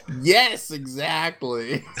work! Yes,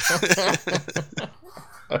 exactly.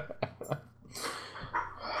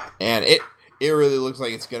 And it really looks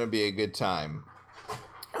like it's going to be a good time.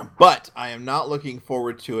 But I am not looking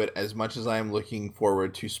forward to it as much as I am looking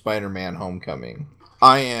forward to Spider-Man Homecoming.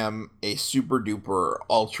 I am a super duper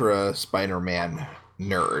ultra Spider-Man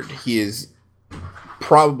nerd. He is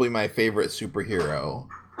probably my favorite superhero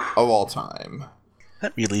of all time.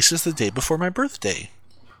 That releases the day before my birthday.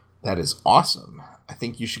 That is awesome. I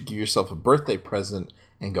think you should give yourself a birthday present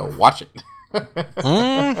and go watch it.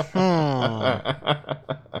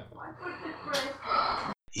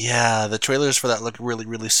 Yeah, the trailers for that look really,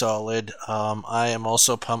 really solid. I am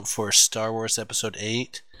also pumped for Star Wars Episode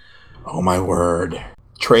 8. Oh my word.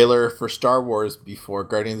 Trailer for Star Wars before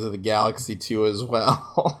Guardians of the Galaxy 2 as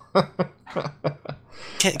well.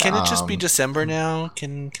 Can it just be December now?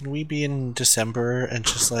 Can we be in December and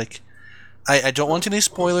just like... I don't want any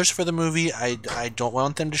spoilers for the movie. I don't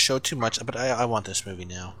want them to show too much, but I want this movie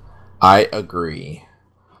now. I agree.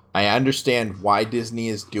 I understand why Disney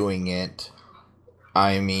is doing it.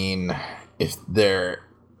 I mean, if they're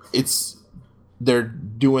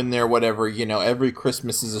doing their whatever, every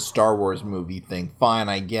Christmas is a Star Wars movie thing. Fine,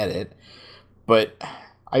 I get it. But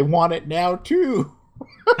I want it now too.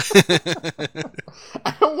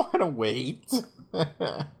 I don't want to wait.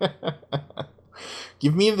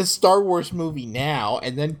 Give me the Star Wars movie now,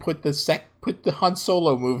 and then put the Han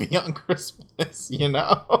Solo movie on Christmas.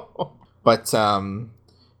 But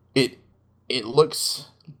it it looks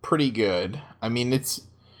pretty good. I mean, it's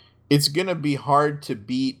gonna be hard to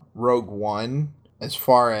beat Rogue One as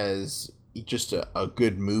far as just a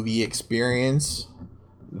good movie experience.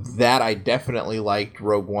 That I definitely liked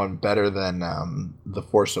Rogue One better than The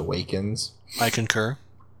Force Awakens. I concur.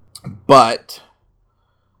 But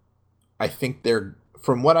I think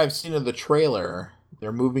from what I've seen of the trailer,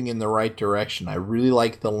 they're moving in the right direction. I really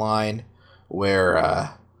like the line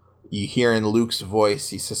where you hear in Luke's voice,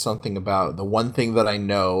 he says something about the one thing that I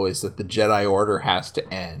know is that the Jedi Order has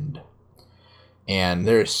to end. And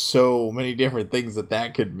there's so many different things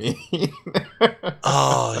that could mean.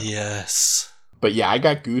 Oh, yes. But yeah, I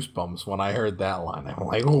got goosebumps when I heard that line. I'm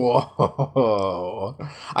like, whoa.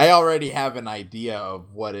 I already have an idea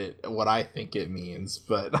of what I think it means,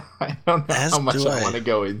 but I don't know how much I want to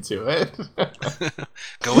go into it.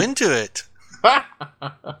 Go into it.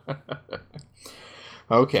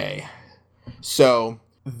 Okay. So,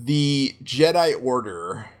 the Jedi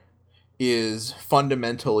Order is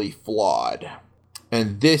fundamentally flawed.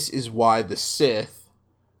 And this is why the Sith,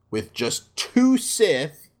 with just 2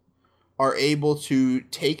 Sith, are able to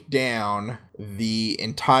take down the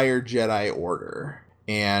entire Jedi Order.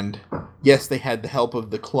 And yes, they had the help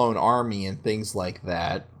of the clone army and things like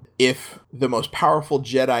that. If the most powerful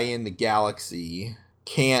Jedi in the galaxy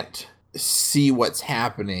can't see what's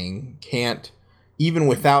happening, can't, even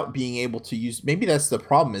without being able to use, maybe that's the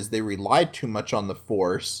problem, is they relied too much on the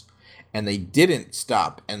Force, and they didn't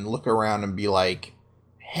stop and look around and be like,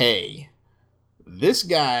 hey, this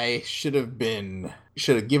guy should have given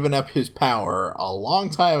up his power a long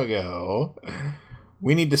time ago.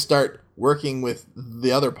 We need to start working with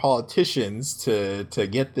the other politicians to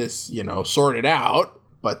get this, sorted out.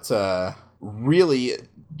 But really,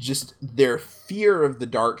 just their fear of the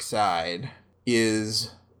dark side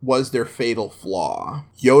was their fatal flaw.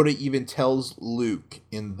 Yoda even tells Luke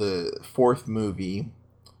in the 5th movie,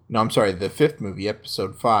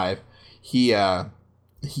 episode 5,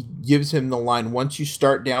 he gives him the line, once you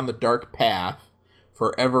start down the dark path,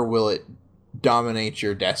 forever will it dominate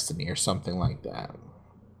your destiny, or something like that.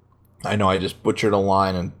 I know I just butchered a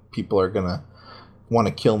line, and people are going to want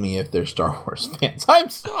to kill me if they're Star Wars fans. I'm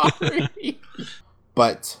sorry.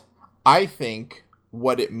 But I think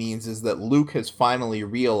what it means is that Luke has finally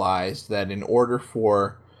realized that in order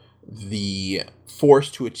for the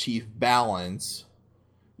Force to achieve balance,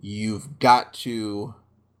 you've got to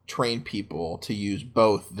train people to use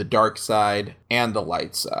both the dark side and the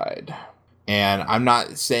light side. And I'm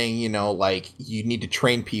not saying, you need to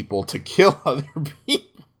train people to kill other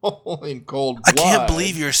people in cold blood. I can't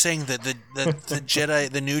believe you're saying that the Jedi,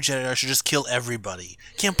 the new Jedi, should just kill everybody.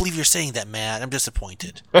 Can't believe you're saying that, Matt. I'm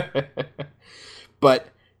disappointed. But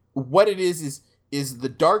what it is the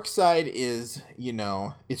dark side is,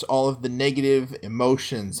 it's all of the negative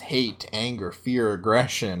emotions, hate, anger, fear,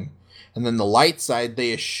 aggression. And then the light side,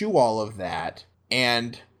 they eschew all of that,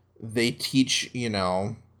 and they teach,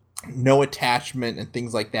 no attachment and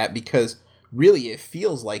things like that, because really it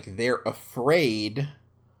feels like they're afraid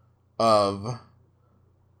of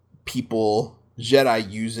people,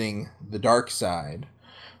 Jedi, using the dark side.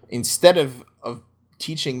 Instead of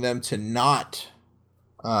teaching them to not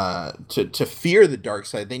to fear the dark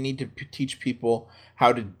side, they need to teach people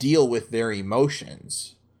how to deal with their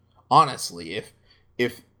emotions. Honestly,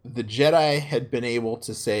 if the Jedi had been able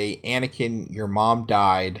to say, Anakin, your mom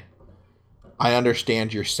died, I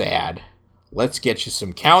understand you're sad. Let's get you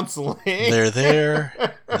some counseling. They're there.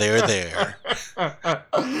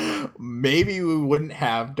 Maybe we wouldn't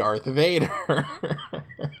have Darth Vader.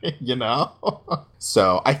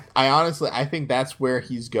 So I honestly, I think that's where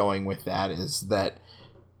he's going with that, is that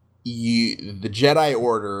the Jedi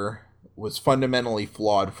Order was fundamentally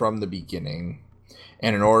flawed from the beginning.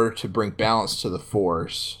 And in order to bring balance to the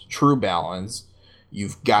Force, true balance,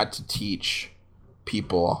 you've got to teach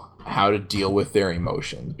people how to deal with their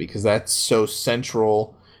emotions, because that's so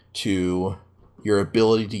central to your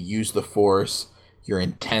ability to use the Force, your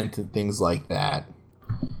intent, and things like that.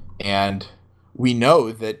 And we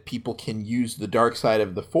know that people can use the dark side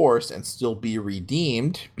of the Force and still be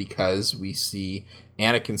redeemed, because we see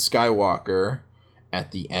Anakin Skywalker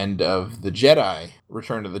at the end of the Jedi,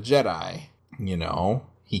 Return of the Jedi.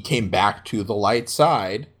 He came back to the light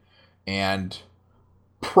side, and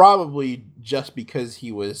probably just because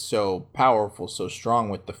he was so powerful, so strong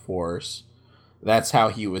with the Force, that's how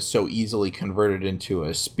he was so easily converted into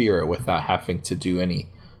a spirit without having to do any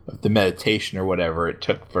the meditation or whatever it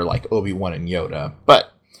took for like Obi-Wan and Yoda.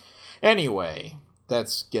 But anyway,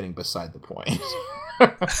 that's getting beside the point.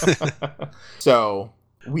 So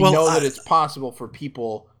we know that it's possible for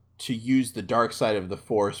people to use the dark side of the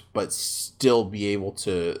Force, but still be able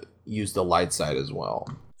to use the light side as well.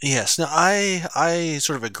 Yes. Now, I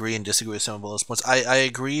sort of agree and disagree with some of those points. I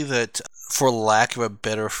agree that, for lack of a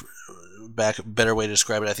better way to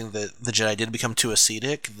describe it, I think that the Jedi did become too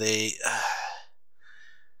ascetic. The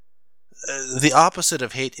opposite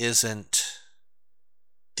of hate isn't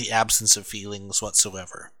the absence of feelings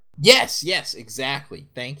whatsoever. Yes, exactly.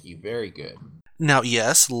 Thank you. Very good. Now,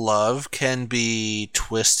 yes, love can be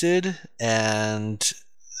twisted, and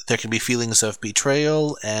there can be feelings of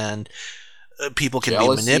betrayal, and people can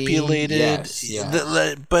Jealousy, be manipulated.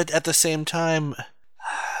 Yes. But at the same time,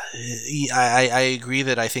 I agree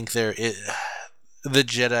that I think the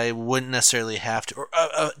Jedi wouldn't necessarily have to, or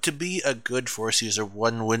to be a good Force user,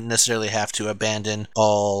 one wouldn't necessarily have to abandon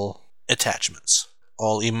all attachments,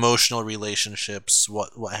 all emotional relationships,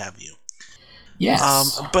 what have you.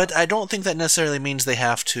 Yes. But I don't think that necessarily means they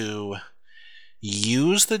have to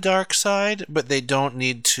use the dark side, but they don't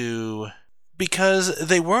need to, because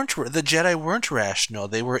the Jedi weren't rational.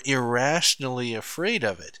 They were irrationally afraid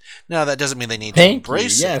of it. Now, that doesn't mean they need to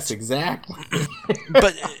embrace it. Yes, exactly.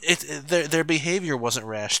 But their behavior wasn't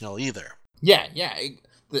rational either. Yeah.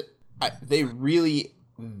 They really,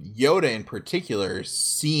 Yoda in particular,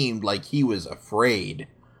 seemed like he was afraid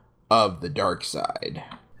of the dark side.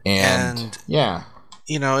 And yeah.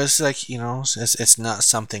 It's like, it's not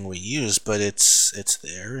something we use, but it's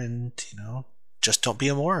there, and, just don't be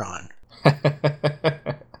a moron.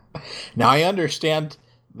 Now I understand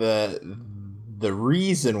the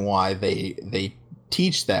reason why they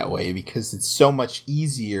teach that way, because it's so much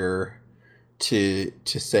easier to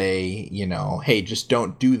say, hey, just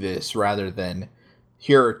don't do this, rather than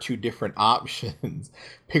here are two different options.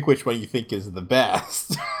 Pick which one you think is the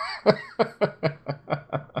best.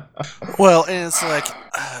 Well, and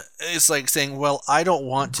it's like saying, well, I don't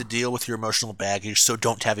want to deal with your emotional baggage, so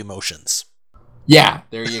don't have emotions. Yeah,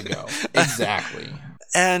 there you go. Exactly.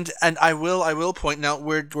 And I will point out,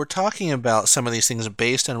 we're talking about some of these things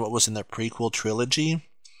based on what was in the prequel trilogy.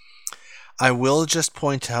 I will just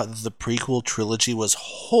point out that the prequel trilogy was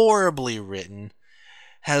horribly written,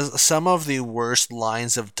 has some of the worst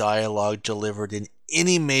lines of dialogue delivered in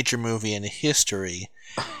any major movie in history.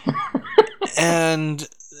 And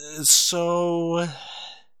so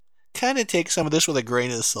kind of take some of this with a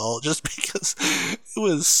grain of salt, just because it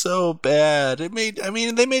was so bad. They made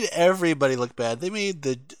everybody look bad. They made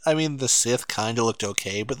the Sith kind of looked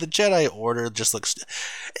okay, but the Jedi Order just looks...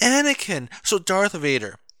 Anakin! So Darth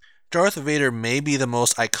Vader may be the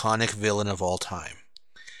most iconic villain of all time.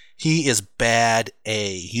 He is bad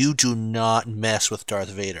A. You do not mess with Darth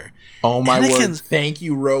Vader. Oh my word. Thank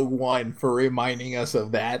you, Rogue One, for reminding us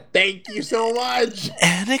of that. Thank you so much.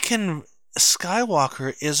 Anakin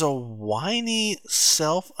Skywalker is a whiny,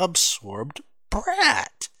 self-absorbed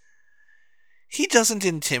brat. He doesn't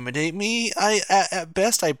intimidate me. At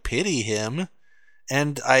best, I pity him,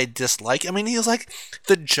 and I dislike... he's like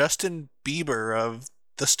the Justin Bieber of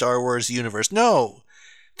the Star Wars universe. No!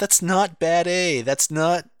 That's not bad A. That's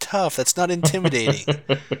not tough. That's not intimidating.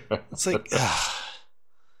 It's like...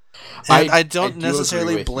 And I don't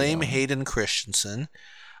necessarily blame Hayden Christensen.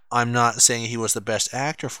 I'm not saying he was the best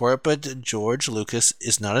actor for it, but George Lucas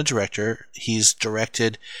is not a director. He's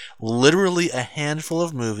directed literally a handful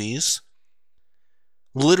of movies.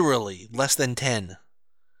 Literally, less than 10.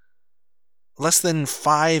 Less than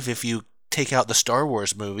 5 if you take out the Star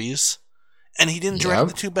Wars movies. And he didn't direct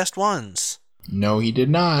the two best ones. No, he did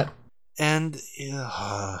not. And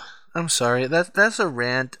I'm sorry, that's a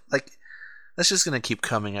rant. That's just going to keep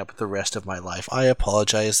coming up the rest of my life. I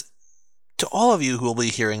apologize to all of you who will be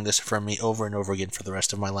hearing this from me over and over again for the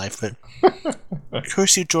rest of my life. But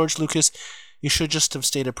curse you, George Lucas. You should just have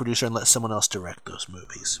stayed a producer and let someone else direct those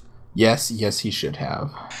movies. Yes, he should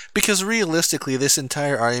have. Because realistically, this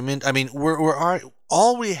entire argument,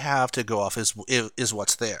 all we have to go off is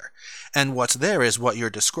what's there. And what's there is what you're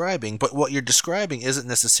describing, but what you're describing isn't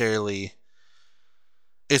necessarily...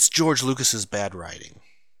 It's George Lucas's bad writing.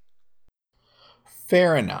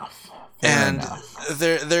 Fair enough.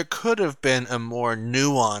 There could have been a more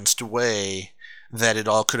nuanced way that it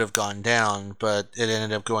all could have gone down, but it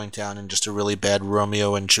ended up going down in just a really bad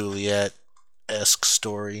Romeo and Juliet-esque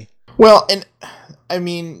story. Well, and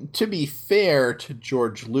to be fair to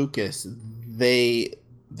George Lucas, they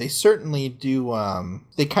certainly do.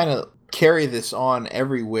 They kind of carry this on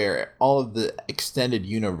everywhere. All of the extended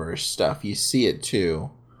universe stuff, you see it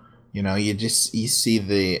too. You see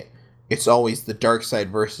it's always the dark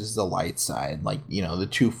side versus the light side. Like, the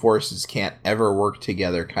two forces can't ever work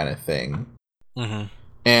together kind of thing. Mm-hmm.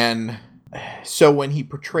 And so when he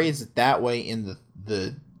portrays it that way in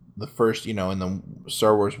the first, in the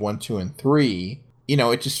Star Wars 1, 2, and 3,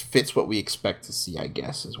 it just fits what we expect to see, I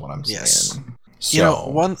guess, is what I'm saying. Yes.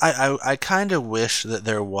 So, I kind of wish that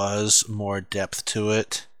there was more depth to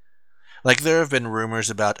it. Like, there have been rumors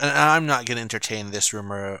about, and I'm not going to entertain this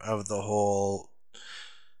rumor of the whole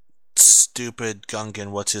stupid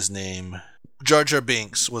Gungan, what's his name? Jar Jar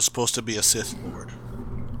Binks was supposed to be a Sith Lord.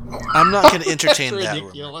 I'm not going to entertain that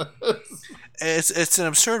rumor. It's an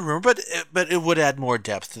absurd rumor, but it would add more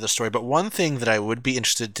depth to the story. But one thing that I would be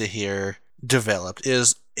interested to hear developed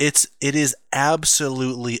is it is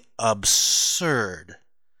absolutely absurd.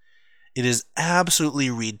 It is absolutely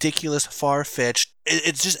ridiculous, far-fetched.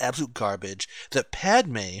 It's just absolute garbage that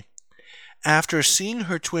Padme, after seeing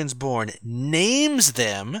her twins born, names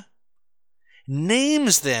them,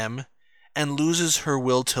 and loses her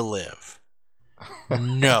will to live.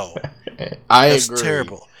 No. That's agree.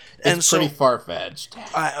 Terrible. It's pretty far-fetched.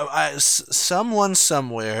 Someone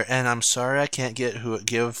somewhere, and I'm sorry I can't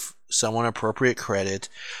give someone appropriate credit,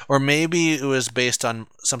 or maybe it was based on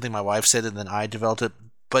something my wife said and then I developed it,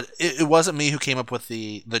 but it wasn't me who came up with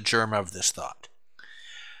the germ of this thought.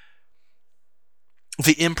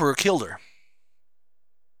 The Emperor killed her.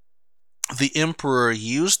 The Emperor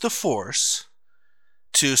used the Force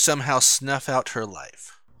to somehow snuff out her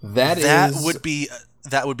life. That would be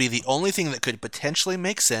the only thing that could potentially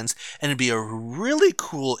make sense, and it'd be a really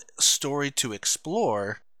cool story to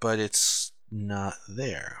explore, but it's not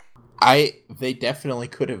there. They definitely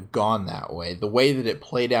could have gone that way. The way that it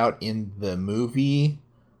played out in the movie,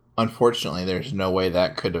 unfortunately, there's no way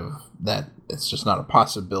it's just not a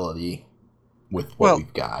possibility with what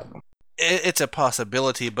we've got. It's a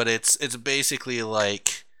possibility, but it's basically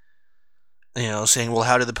like, saying, well,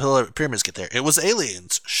 how did the pyramids get there? It was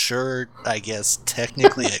aliens. Sure, I guess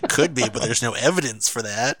technically it could be, but there's no evidence for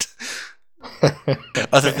that.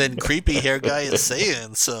 Other than creepy hair guy is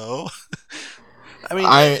saying so. I mean,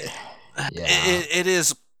 it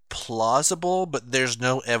is plausible, but there's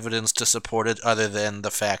no evidence to support it other than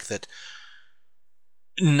the fact that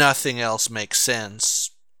nothing else makes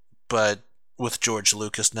sense. But with George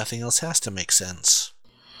Lucas, nothing else has to make sense.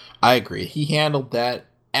 I agree. He handled that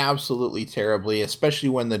absolutely terribly, especially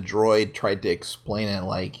when the droid tried to explain it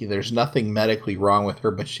like there's nothing medically wrong with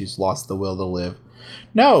her, but she's lost the will to live.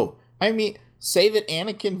 No, I mean, say that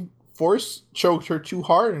Anakin force choked her too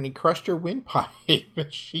hard and he crushed her windpipe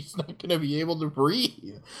and she's not going to be able to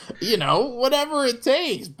breathe. Whatever it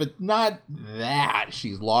takes, but not that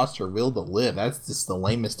she's lost her will to live. That's just the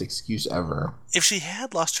lamest excuse ever. If she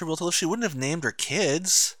had lost her will to live, she wouldn't have named her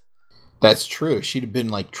kids. That's true. She'd have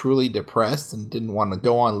been truly depressed and didn't want to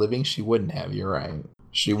go on living. She wouldn't have. You're right.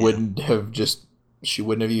 She wouldn't have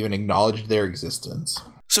even acknowledged their existence.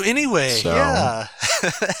 So anyway, yeah,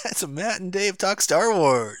 that's a Matt and Dave talk Star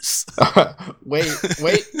Wars. Wait,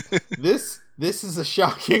 this is a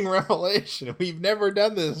shocking revelation. We've never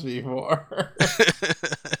done this before.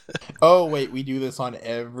 Oh, wait, we do this on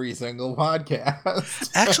every single podcast.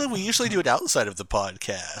 Actually, we usually do it outside of the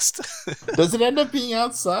podcast. Does it end up being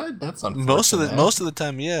outside? That's unfortunate. Most of the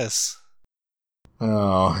time, yes.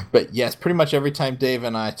 Oh, but yes, pretty much every time Dave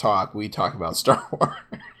and I talk, we talk about Star Wars.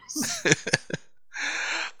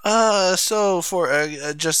 So for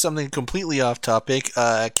just something completely off topic,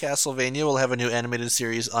 Castlevania will have a new animated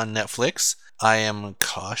series on Netflix. I am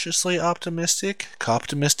cautiously optimistic,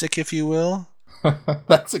 coptimistic, if you will.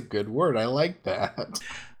 That's a good word. I like that.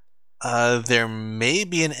 There may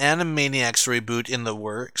be an Animaniacs reboot in the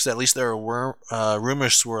works. At least there are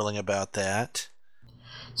rumors swirling about that.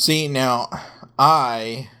 See, now,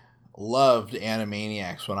 I loved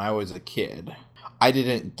Animaniacs when I was a kid. I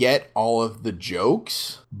didn't get all of the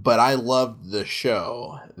jokes, but I loved the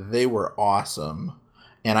show. They were awesome.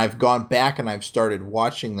 And I've gone back and I've started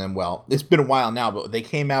watching them. Well, it's been a while now, but they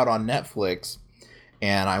came out on Netflix.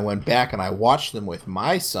 And I went back and I watched them with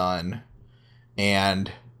my son.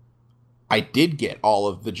 And I did get all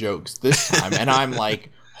of the jokes this time. And I'm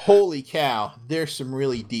like, holy cow, there's some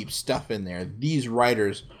really deep stuff in there. These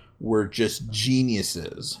writers were just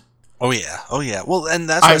geniuses. Oh, yeah. Well, and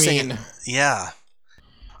that's what I'm saying. Yeah.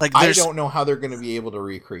 Like, I don't know how they're going to be able to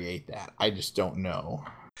recreate that. I just don't know.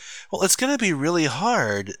 Well, it's going to be really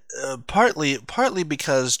hard. Partly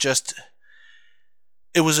because just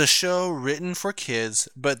it was a show written for kids,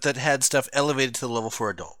 but that had stuff elevated to the level for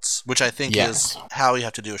adults, which I think is how you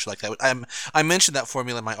have to do a show like that. I mentioned that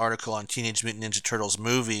formula in my article on Teenage Mutant Ninja Turtles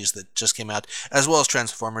movies that just came out, as well as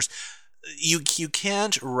Transformers. You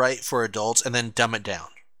can't write for adults and then dumb it down.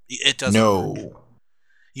 It doesn't work. No.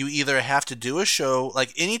 You either have to do a show,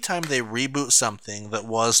 like anytime they reboot something that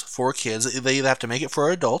was for kids, they either have to make it for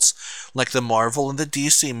adults, like the Marvel and the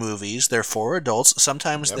DC movies, they're for adults.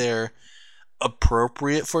 Sometimes Yep. they're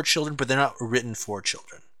appropriate for children, but they're not written for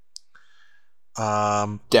children.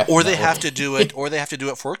 Or they have to do it,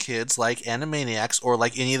 for kids, like Animaniacs, or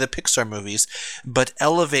like any of the Pixar movies, but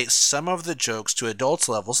elevate some of the jokes to adults'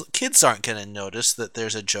 levels. Kids aren't going to notice that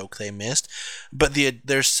there's a joke they missed, but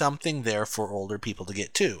there's something there for older people to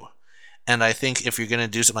get to. And I think if you're going to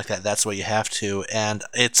do something like that, that's what you have to. And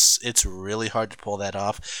it's really hard to pull that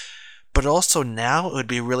off. But also now it would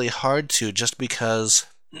be really hard to, just because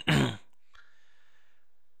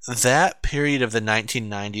that period of the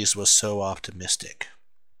 1990s was so optimistic.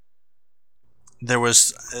 There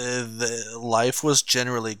was the life was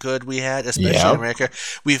generally good. We had, especially in America,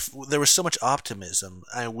 there was so much optimism.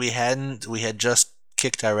 We had just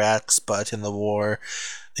kicked Iraq's butt in the war.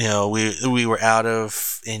 You know, we were out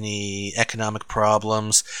of any economic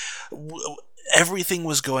problems. Everything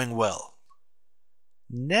was going well.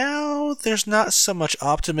 Now there's not so much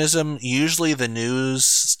optimism. Usually the news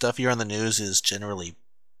stuff here on the news is generally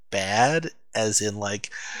bad, as in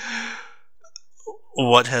like,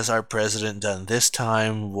 what has our president done this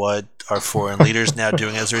time? What are foreign leaders now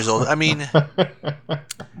doing as a result? I mean,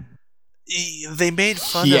 they made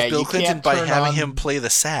fun of Bill Clinton by having him play the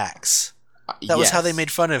sax. That was how they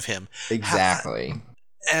made fun of him. Exactly.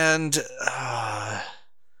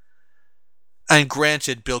 And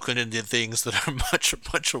granted, Bill Clinton did things that are much,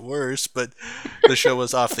 much worse, but the show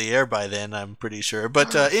was off the air by then, I'm pretty sure.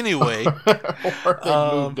 But anyway. Or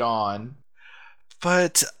they moved on.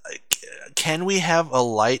 But can we have a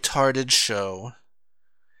lighthearted show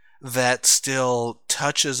that still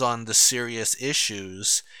touches on the serious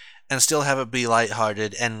issues and still have it be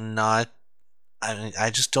lighthearted and not... I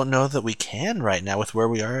just don't know that we can right now with where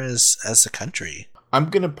we are as a country. I'm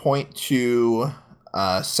going to point to...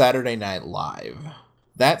 Saturday Night Live.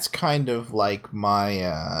 That's kind of like my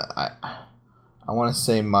I want to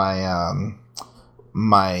say my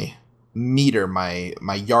my meter, my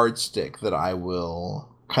yardstick that I will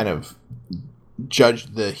kind of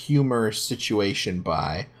judge the humor situation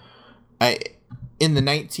by. In the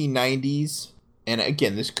 1990s, and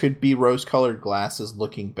again, this could be rose-colored glasses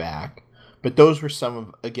looking back, but those were some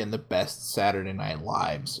of, again, the best Saturday Night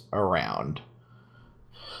Lives around.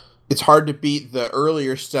 It's hard to beat the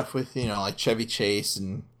earlier stuff with, you know, like Chevy Chase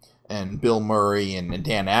and Bill Murray and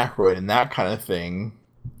Dan Aykroyd and that kind of thing.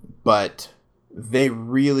 But they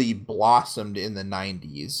really blossomed in the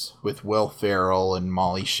 90s with Will Ferrell and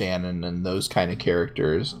Molly Shannon and those kind of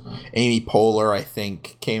characters. Amy Poehler, I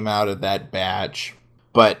think, came out of that batch.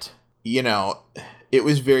 But, you know, it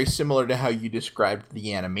was very similar to how you described the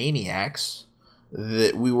Animaniacs,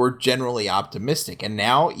 that we were generally optimistic. And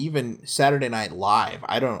now even Saturday Night Live,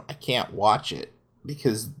 I can't watch it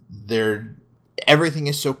because everything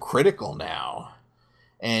is so critical now.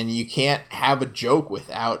 And you can't have a joke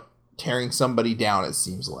without tearing somebody down, it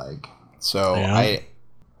seems like. So yeah.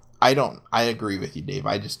 I agree with you, Dave.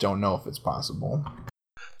 I just don't know if it's possible.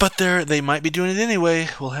 But they might be doing it anyway.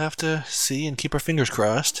 We'll have to see and keep our fingers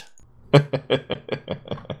crossed.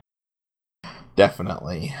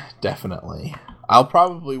 Definitely. I'll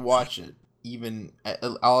probably watch it.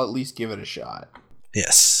 I'll at least give it a shot.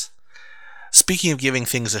 Yes. Speaking of giving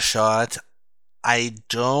things a shot, I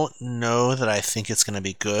don't know that I think it's going to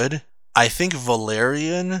be good. I think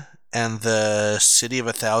Valerian and the City of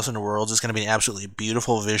a Thousand Worlds is going to be an absolutely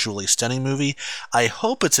beautiful, visually stunning movie. I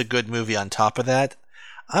hope it's a good movie on top of that.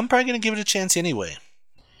 I'm probably going to give it a chance anyway.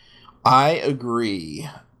 I agree.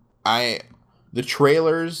 The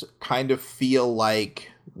trailers kind of feel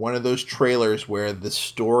like one of those trailers where the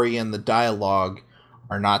story and the dialogue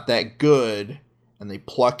are not that good, and they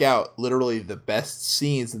pluck out literally the best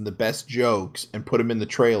scenes and the best jokes and put them in the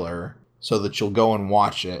trailer so that you'll go and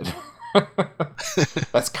watch it.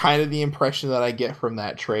 That's kind of the impression that I get from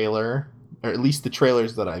that trailer, or at least the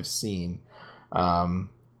trailers that I've seen.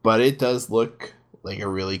 But it does look like a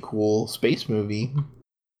really cool space movie.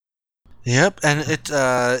 Yep, and it,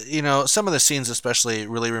 some of the scenes especially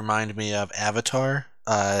really remind me of Avatar,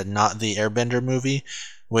 not the Airbender movie,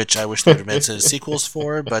 which I wish they would have made some sequels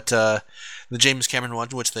for, but the James Cameron one,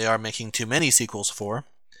 which they are making too many sequels for.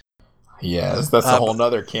 Yes, that's a whole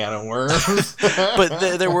nother can of worms.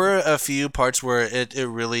 But there were a few parts where it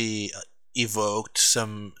really evoked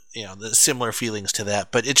some, the similar feelings to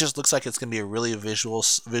that, but it just looks like it's going to be a really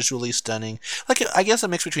visually stunning, like I guess a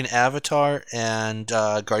mix between Avatar and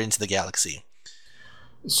Guardians of the Galaxy.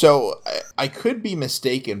 So I could be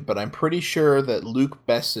mistaken, but I'm pretty sure that Luc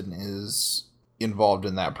Besson is involved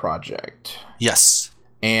in that project. Yes.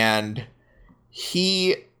 And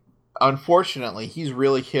he, unfortunately, he's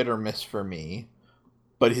really hit or miss for me.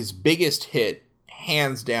 But his biggest hit,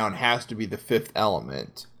 hands down, has to be The Fifth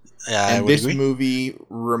Element. Yeah, and this movie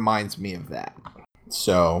reminds me of that.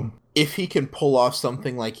 So if he can pull off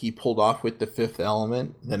something like he pulled off with The Fifth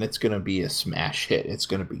Element, then it's going to be a smash hit. It's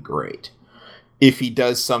going to be great. If he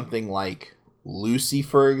does something like Lucy,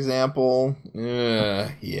 for example,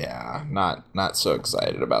 yeah, not so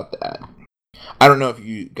excited about that. I don't know if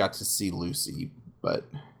you got to see Lucy, but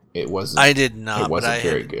it wasn't. I did not. It wasn't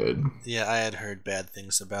very good. Yeah, I had heard bad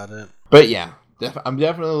things about it. But yeah, I'm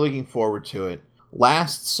definitely looking forward to it.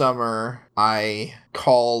 Last summer, I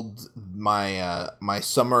called my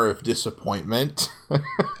summer of disappointment.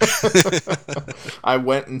 I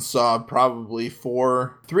went and saw probably 3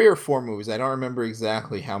 or 4 movies. I don't remember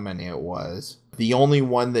exactly how many it was. The only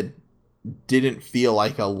one that didn't feel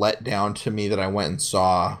like a letdown to me that I went and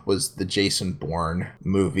saw was the Jason Bourne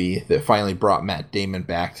movie that finally brought Matt Damon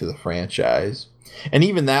back to the franchise. And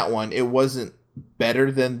even that one, it wasn't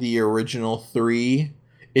better than the original 3.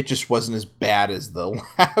 It just wasn't as bad as the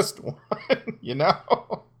last one, you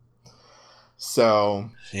know? So,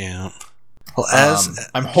 yeah. Well,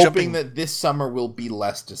 I'm hoping that this summer will be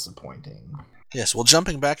less disappointing. Yes, well,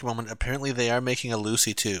 jumping back a moment, apparently they are making a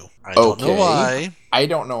Lucy 2. I don't know why. I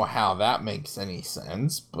don't know how that makes any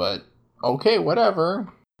sense, but okay,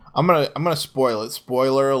 whatever. I'm gonna spoil it.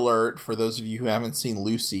 Spoiler alert for those of you who haven't seen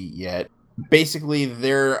Lucy yet. Basically,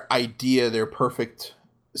 their perfect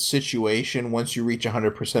situation, once you reach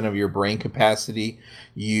 100% of your brain capacity,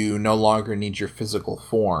 you no longer need your physical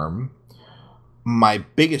form. My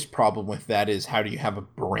biggest problem with that is, how do you have a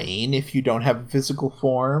brain if you don't have a physical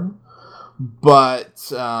form? But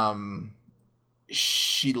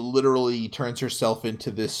she literally turns herself into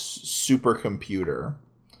this supercomputer.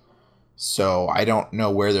 So I don't know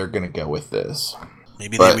where they're going to go with this.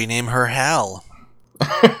 Maybe they rename her Hal.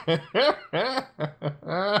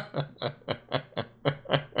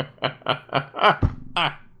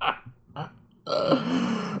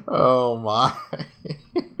 Oh my.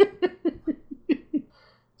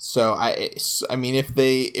 So I mean, if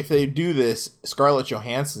they do this, Scarlett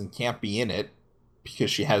Johansson can't be in it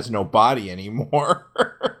because she has no body anymore.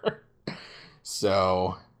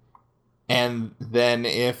 So, and then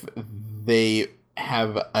if they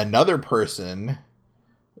have another person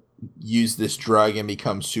use this drug and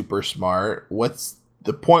become super smart, what's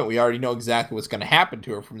the point? We already know exactly what's going to happen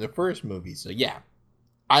to her from the first movie. So yeah,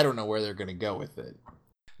 I don't know where they're going to go with it.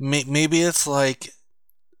 Maybe it's like,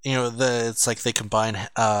 it's like they combine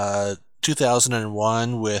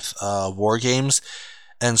 2001 with War Games,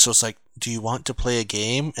 and so it's like, do you want to play a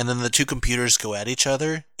game? And then the two computers go at each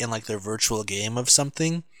other in like their virtual game of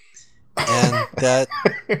something, and that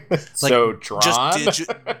like so Tron? Just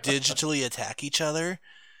digitally attack each other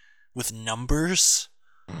with numbers.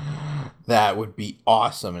 That would be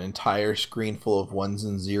awesome. An entire screen full of ones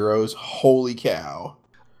and zeros. Holy cow.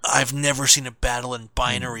 I've never seen a battle in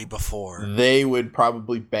binary before. They would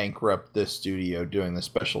probably bankrupt this studio doing the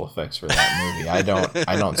special effects for that movie.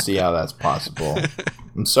 I don't see how that's possible.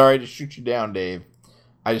 I'm sorry to shoot you down, Dave.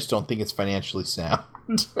 I just don't think it's financially sound.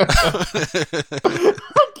 I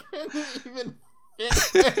can't even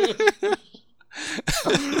finish.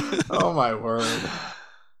 Oh my word.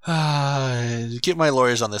 Get my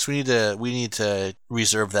lawyers on this. We need to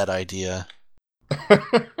reserve that idea.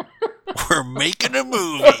 We're making a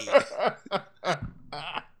movie.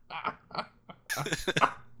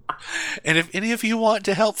 And if any of you want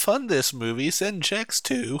to help fund this movie, send checks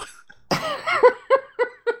too.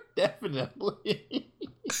 Definitely.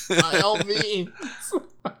 By all means.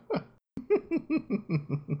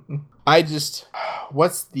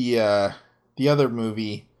 What's the other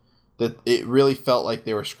movie that it really felt like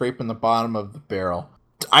they were scraping the bottom of the barrel?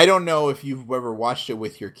 I don't know if you've ever watched it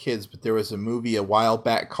with your kids, but there was a movie a while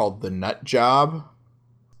back called The Nut Job.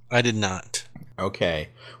 I did not. Okay.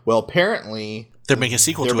 Well, apparently they're making a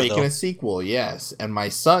sequel to it, though. They're making a sequel, yes. And my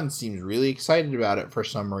son seems really excited about it for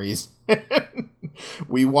some reason.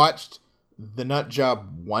 We watched The Nut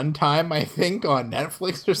Job one time, I think, on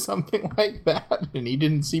Netflix or something like that, and he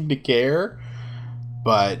didn't seem to care.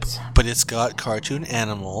 But it's got cartoon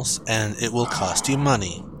animals, and it will cost you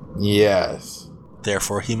money. Yes.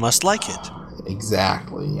 Therefore, he must like it.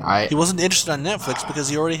 Exactly. He wasn't interested on Netflix because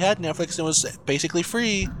he already had Netflix and it was basically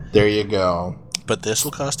free. There you go. But this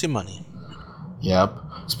will cost you money. Yep.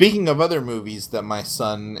 Speaking of other movies that my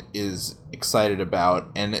son is excited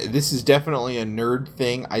about, and this is definitely a nerd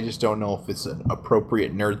thing, I just don't know if it's an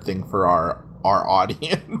appropriate nerd thing for our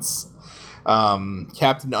audience.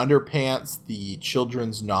 Captain Underpants, the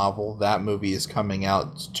children's novel, that movie is coming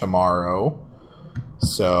out tomorrow.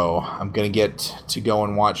 So I'm going to get to go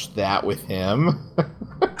and watch that with him.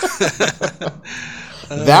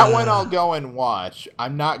 That one I'll go and watch.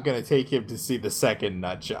 I'm not going to take him to see the second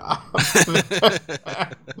Nut Job.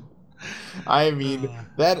 I mean,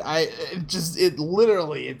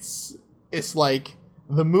 it's like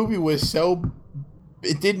the movie was so,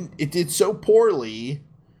 it did so poorly.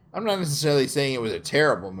 I'm not necessarily saying it was a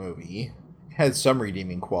terrible movie. It had some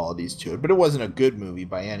redeeming qualities to it, but it wasn't a good movie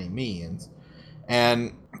by any means.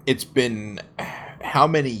 And it's been how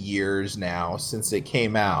many years now since it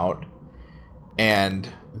came out, and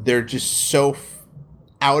they're just so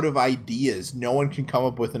out of ideas. No one can come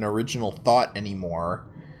up with an original thought anymore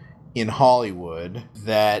in Hollywood,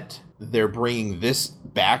 that they're bringing this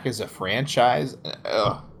back as a franchise.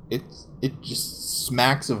 It just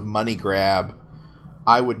smacks of money grab.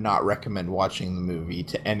 I would not recommend watching the movie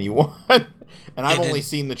to anyone. And I've only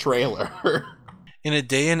seen the trailer. In a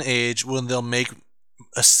day and age when they'll make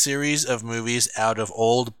a series of movies out of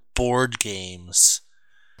old board games.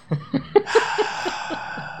 I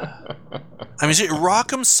mean,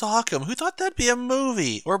 Rock'em Sock'em. Who thought that'd be a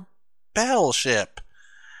movie? Or Battleship?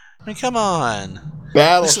 I mean, come on.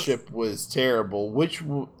 Battleship was terrible. Which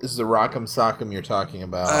is the Rock'em Sock'em you're talking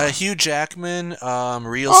about? Hugh Jackman,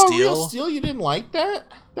 Real Steel. Steel. Real Steel? You didn't like that?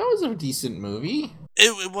 That was a decent movie.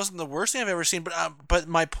 It wasn't the worst thing I've ever seen, but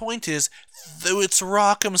my point is, though it's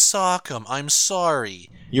Rock'em Sock'em, I'm sorry.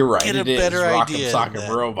 You're right. Get a better idea. Rock'em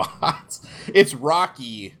Sock'em Robots. It's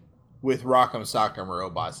Rocky with Rock'em Sock'em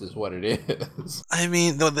Robots is what it is. I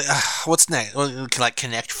mean, what's next? Like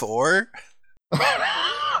Connect 4?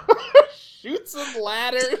 Shoot some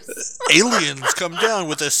ladders. Aliens come down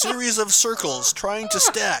with a series of circles trying to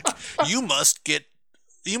stack. You must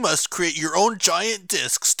create your own giant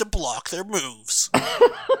discs to block their moves.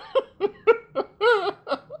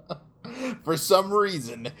 For some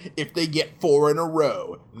reason, if they get 4 in a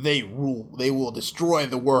row, they will destroy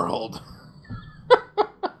the world.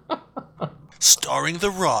 Starring The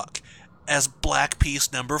Rock as Black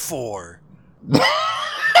Piece number 4.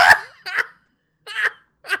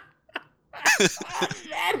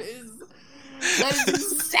 That is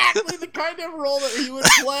exactly the kind of role that he would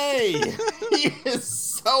play. He is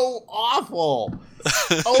so awful.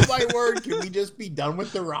 Oh my word, can we just be done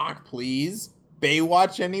with The Rock, please?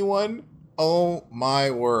 Baywatch, anyone? Oh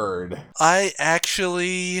my word. I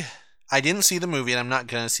didn't see the movie, and I'm not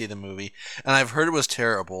going to see the movie, and I've heard it was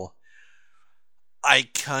terrible. I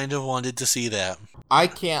kind of wanted to see that. I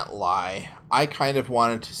can't lie. I kind of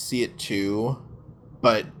wanted to see it too,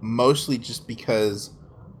 but mostly just because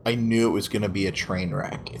I knew it was going to be a train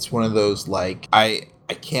wreck. It's one of those, like, I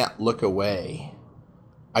can't look away.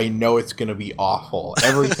 I know it's going to be awful.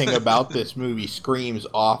 Everything about this movie screams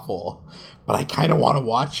awful, but I kind of want to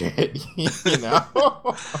watch it, you know?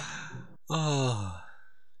 Oh,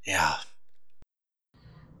 yeah.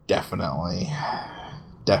 Definitely.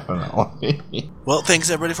 Well, thanks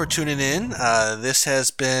everybody for tuning in. This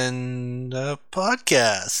has been a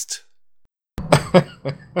podcast.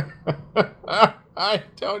 I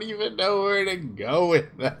don't even know where to go with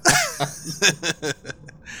that.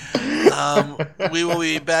 We will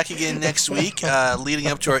be back again next week, leading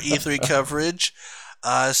up to our E3 coverage.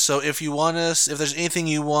 So if there's anything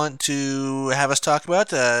you want to have us talk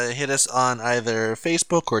about, hit us on either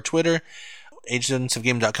Facebook or Twitter.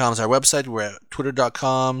 agentsofgame.com is our website. We're at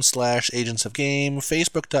twitter.com/agentsofgame,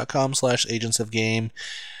 facebook.com/agentsofgame,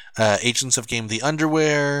 Agents of Game the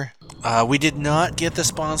underwear. We did not get the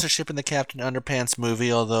sponsorship in the Captain Underpants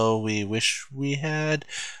movie, although we wish we had.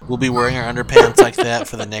 We'll be wearing our underpants like that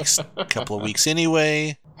for the next couple of weeks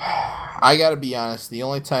anyway. I gotta be honest, the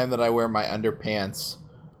only time that I wear my underpants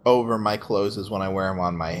over my clothes is when I wear them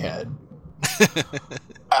on my head.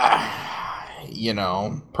 You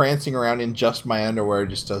know, prancing around in just my underwear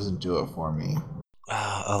just doesn't do it for me.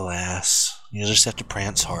 Alas. You just have to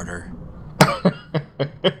prance harder.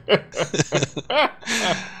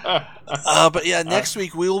 But yeah, next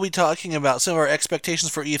week we will be talking about some of our expectations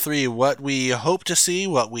for E3, what we hope to see,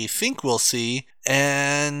 what we think we'll see,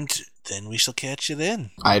 and then we shall catch you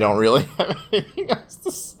then. I don't really have anything else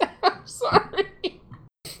to say. I'm sorry.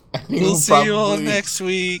 We'll see you all next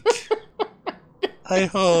week. I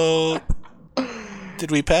hope. Did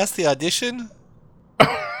we pass the audition?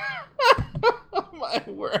 Oh my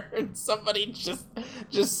word. Somebody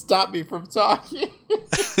just stop me from talking.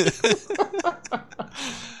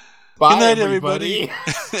 Bye, good night, everybody.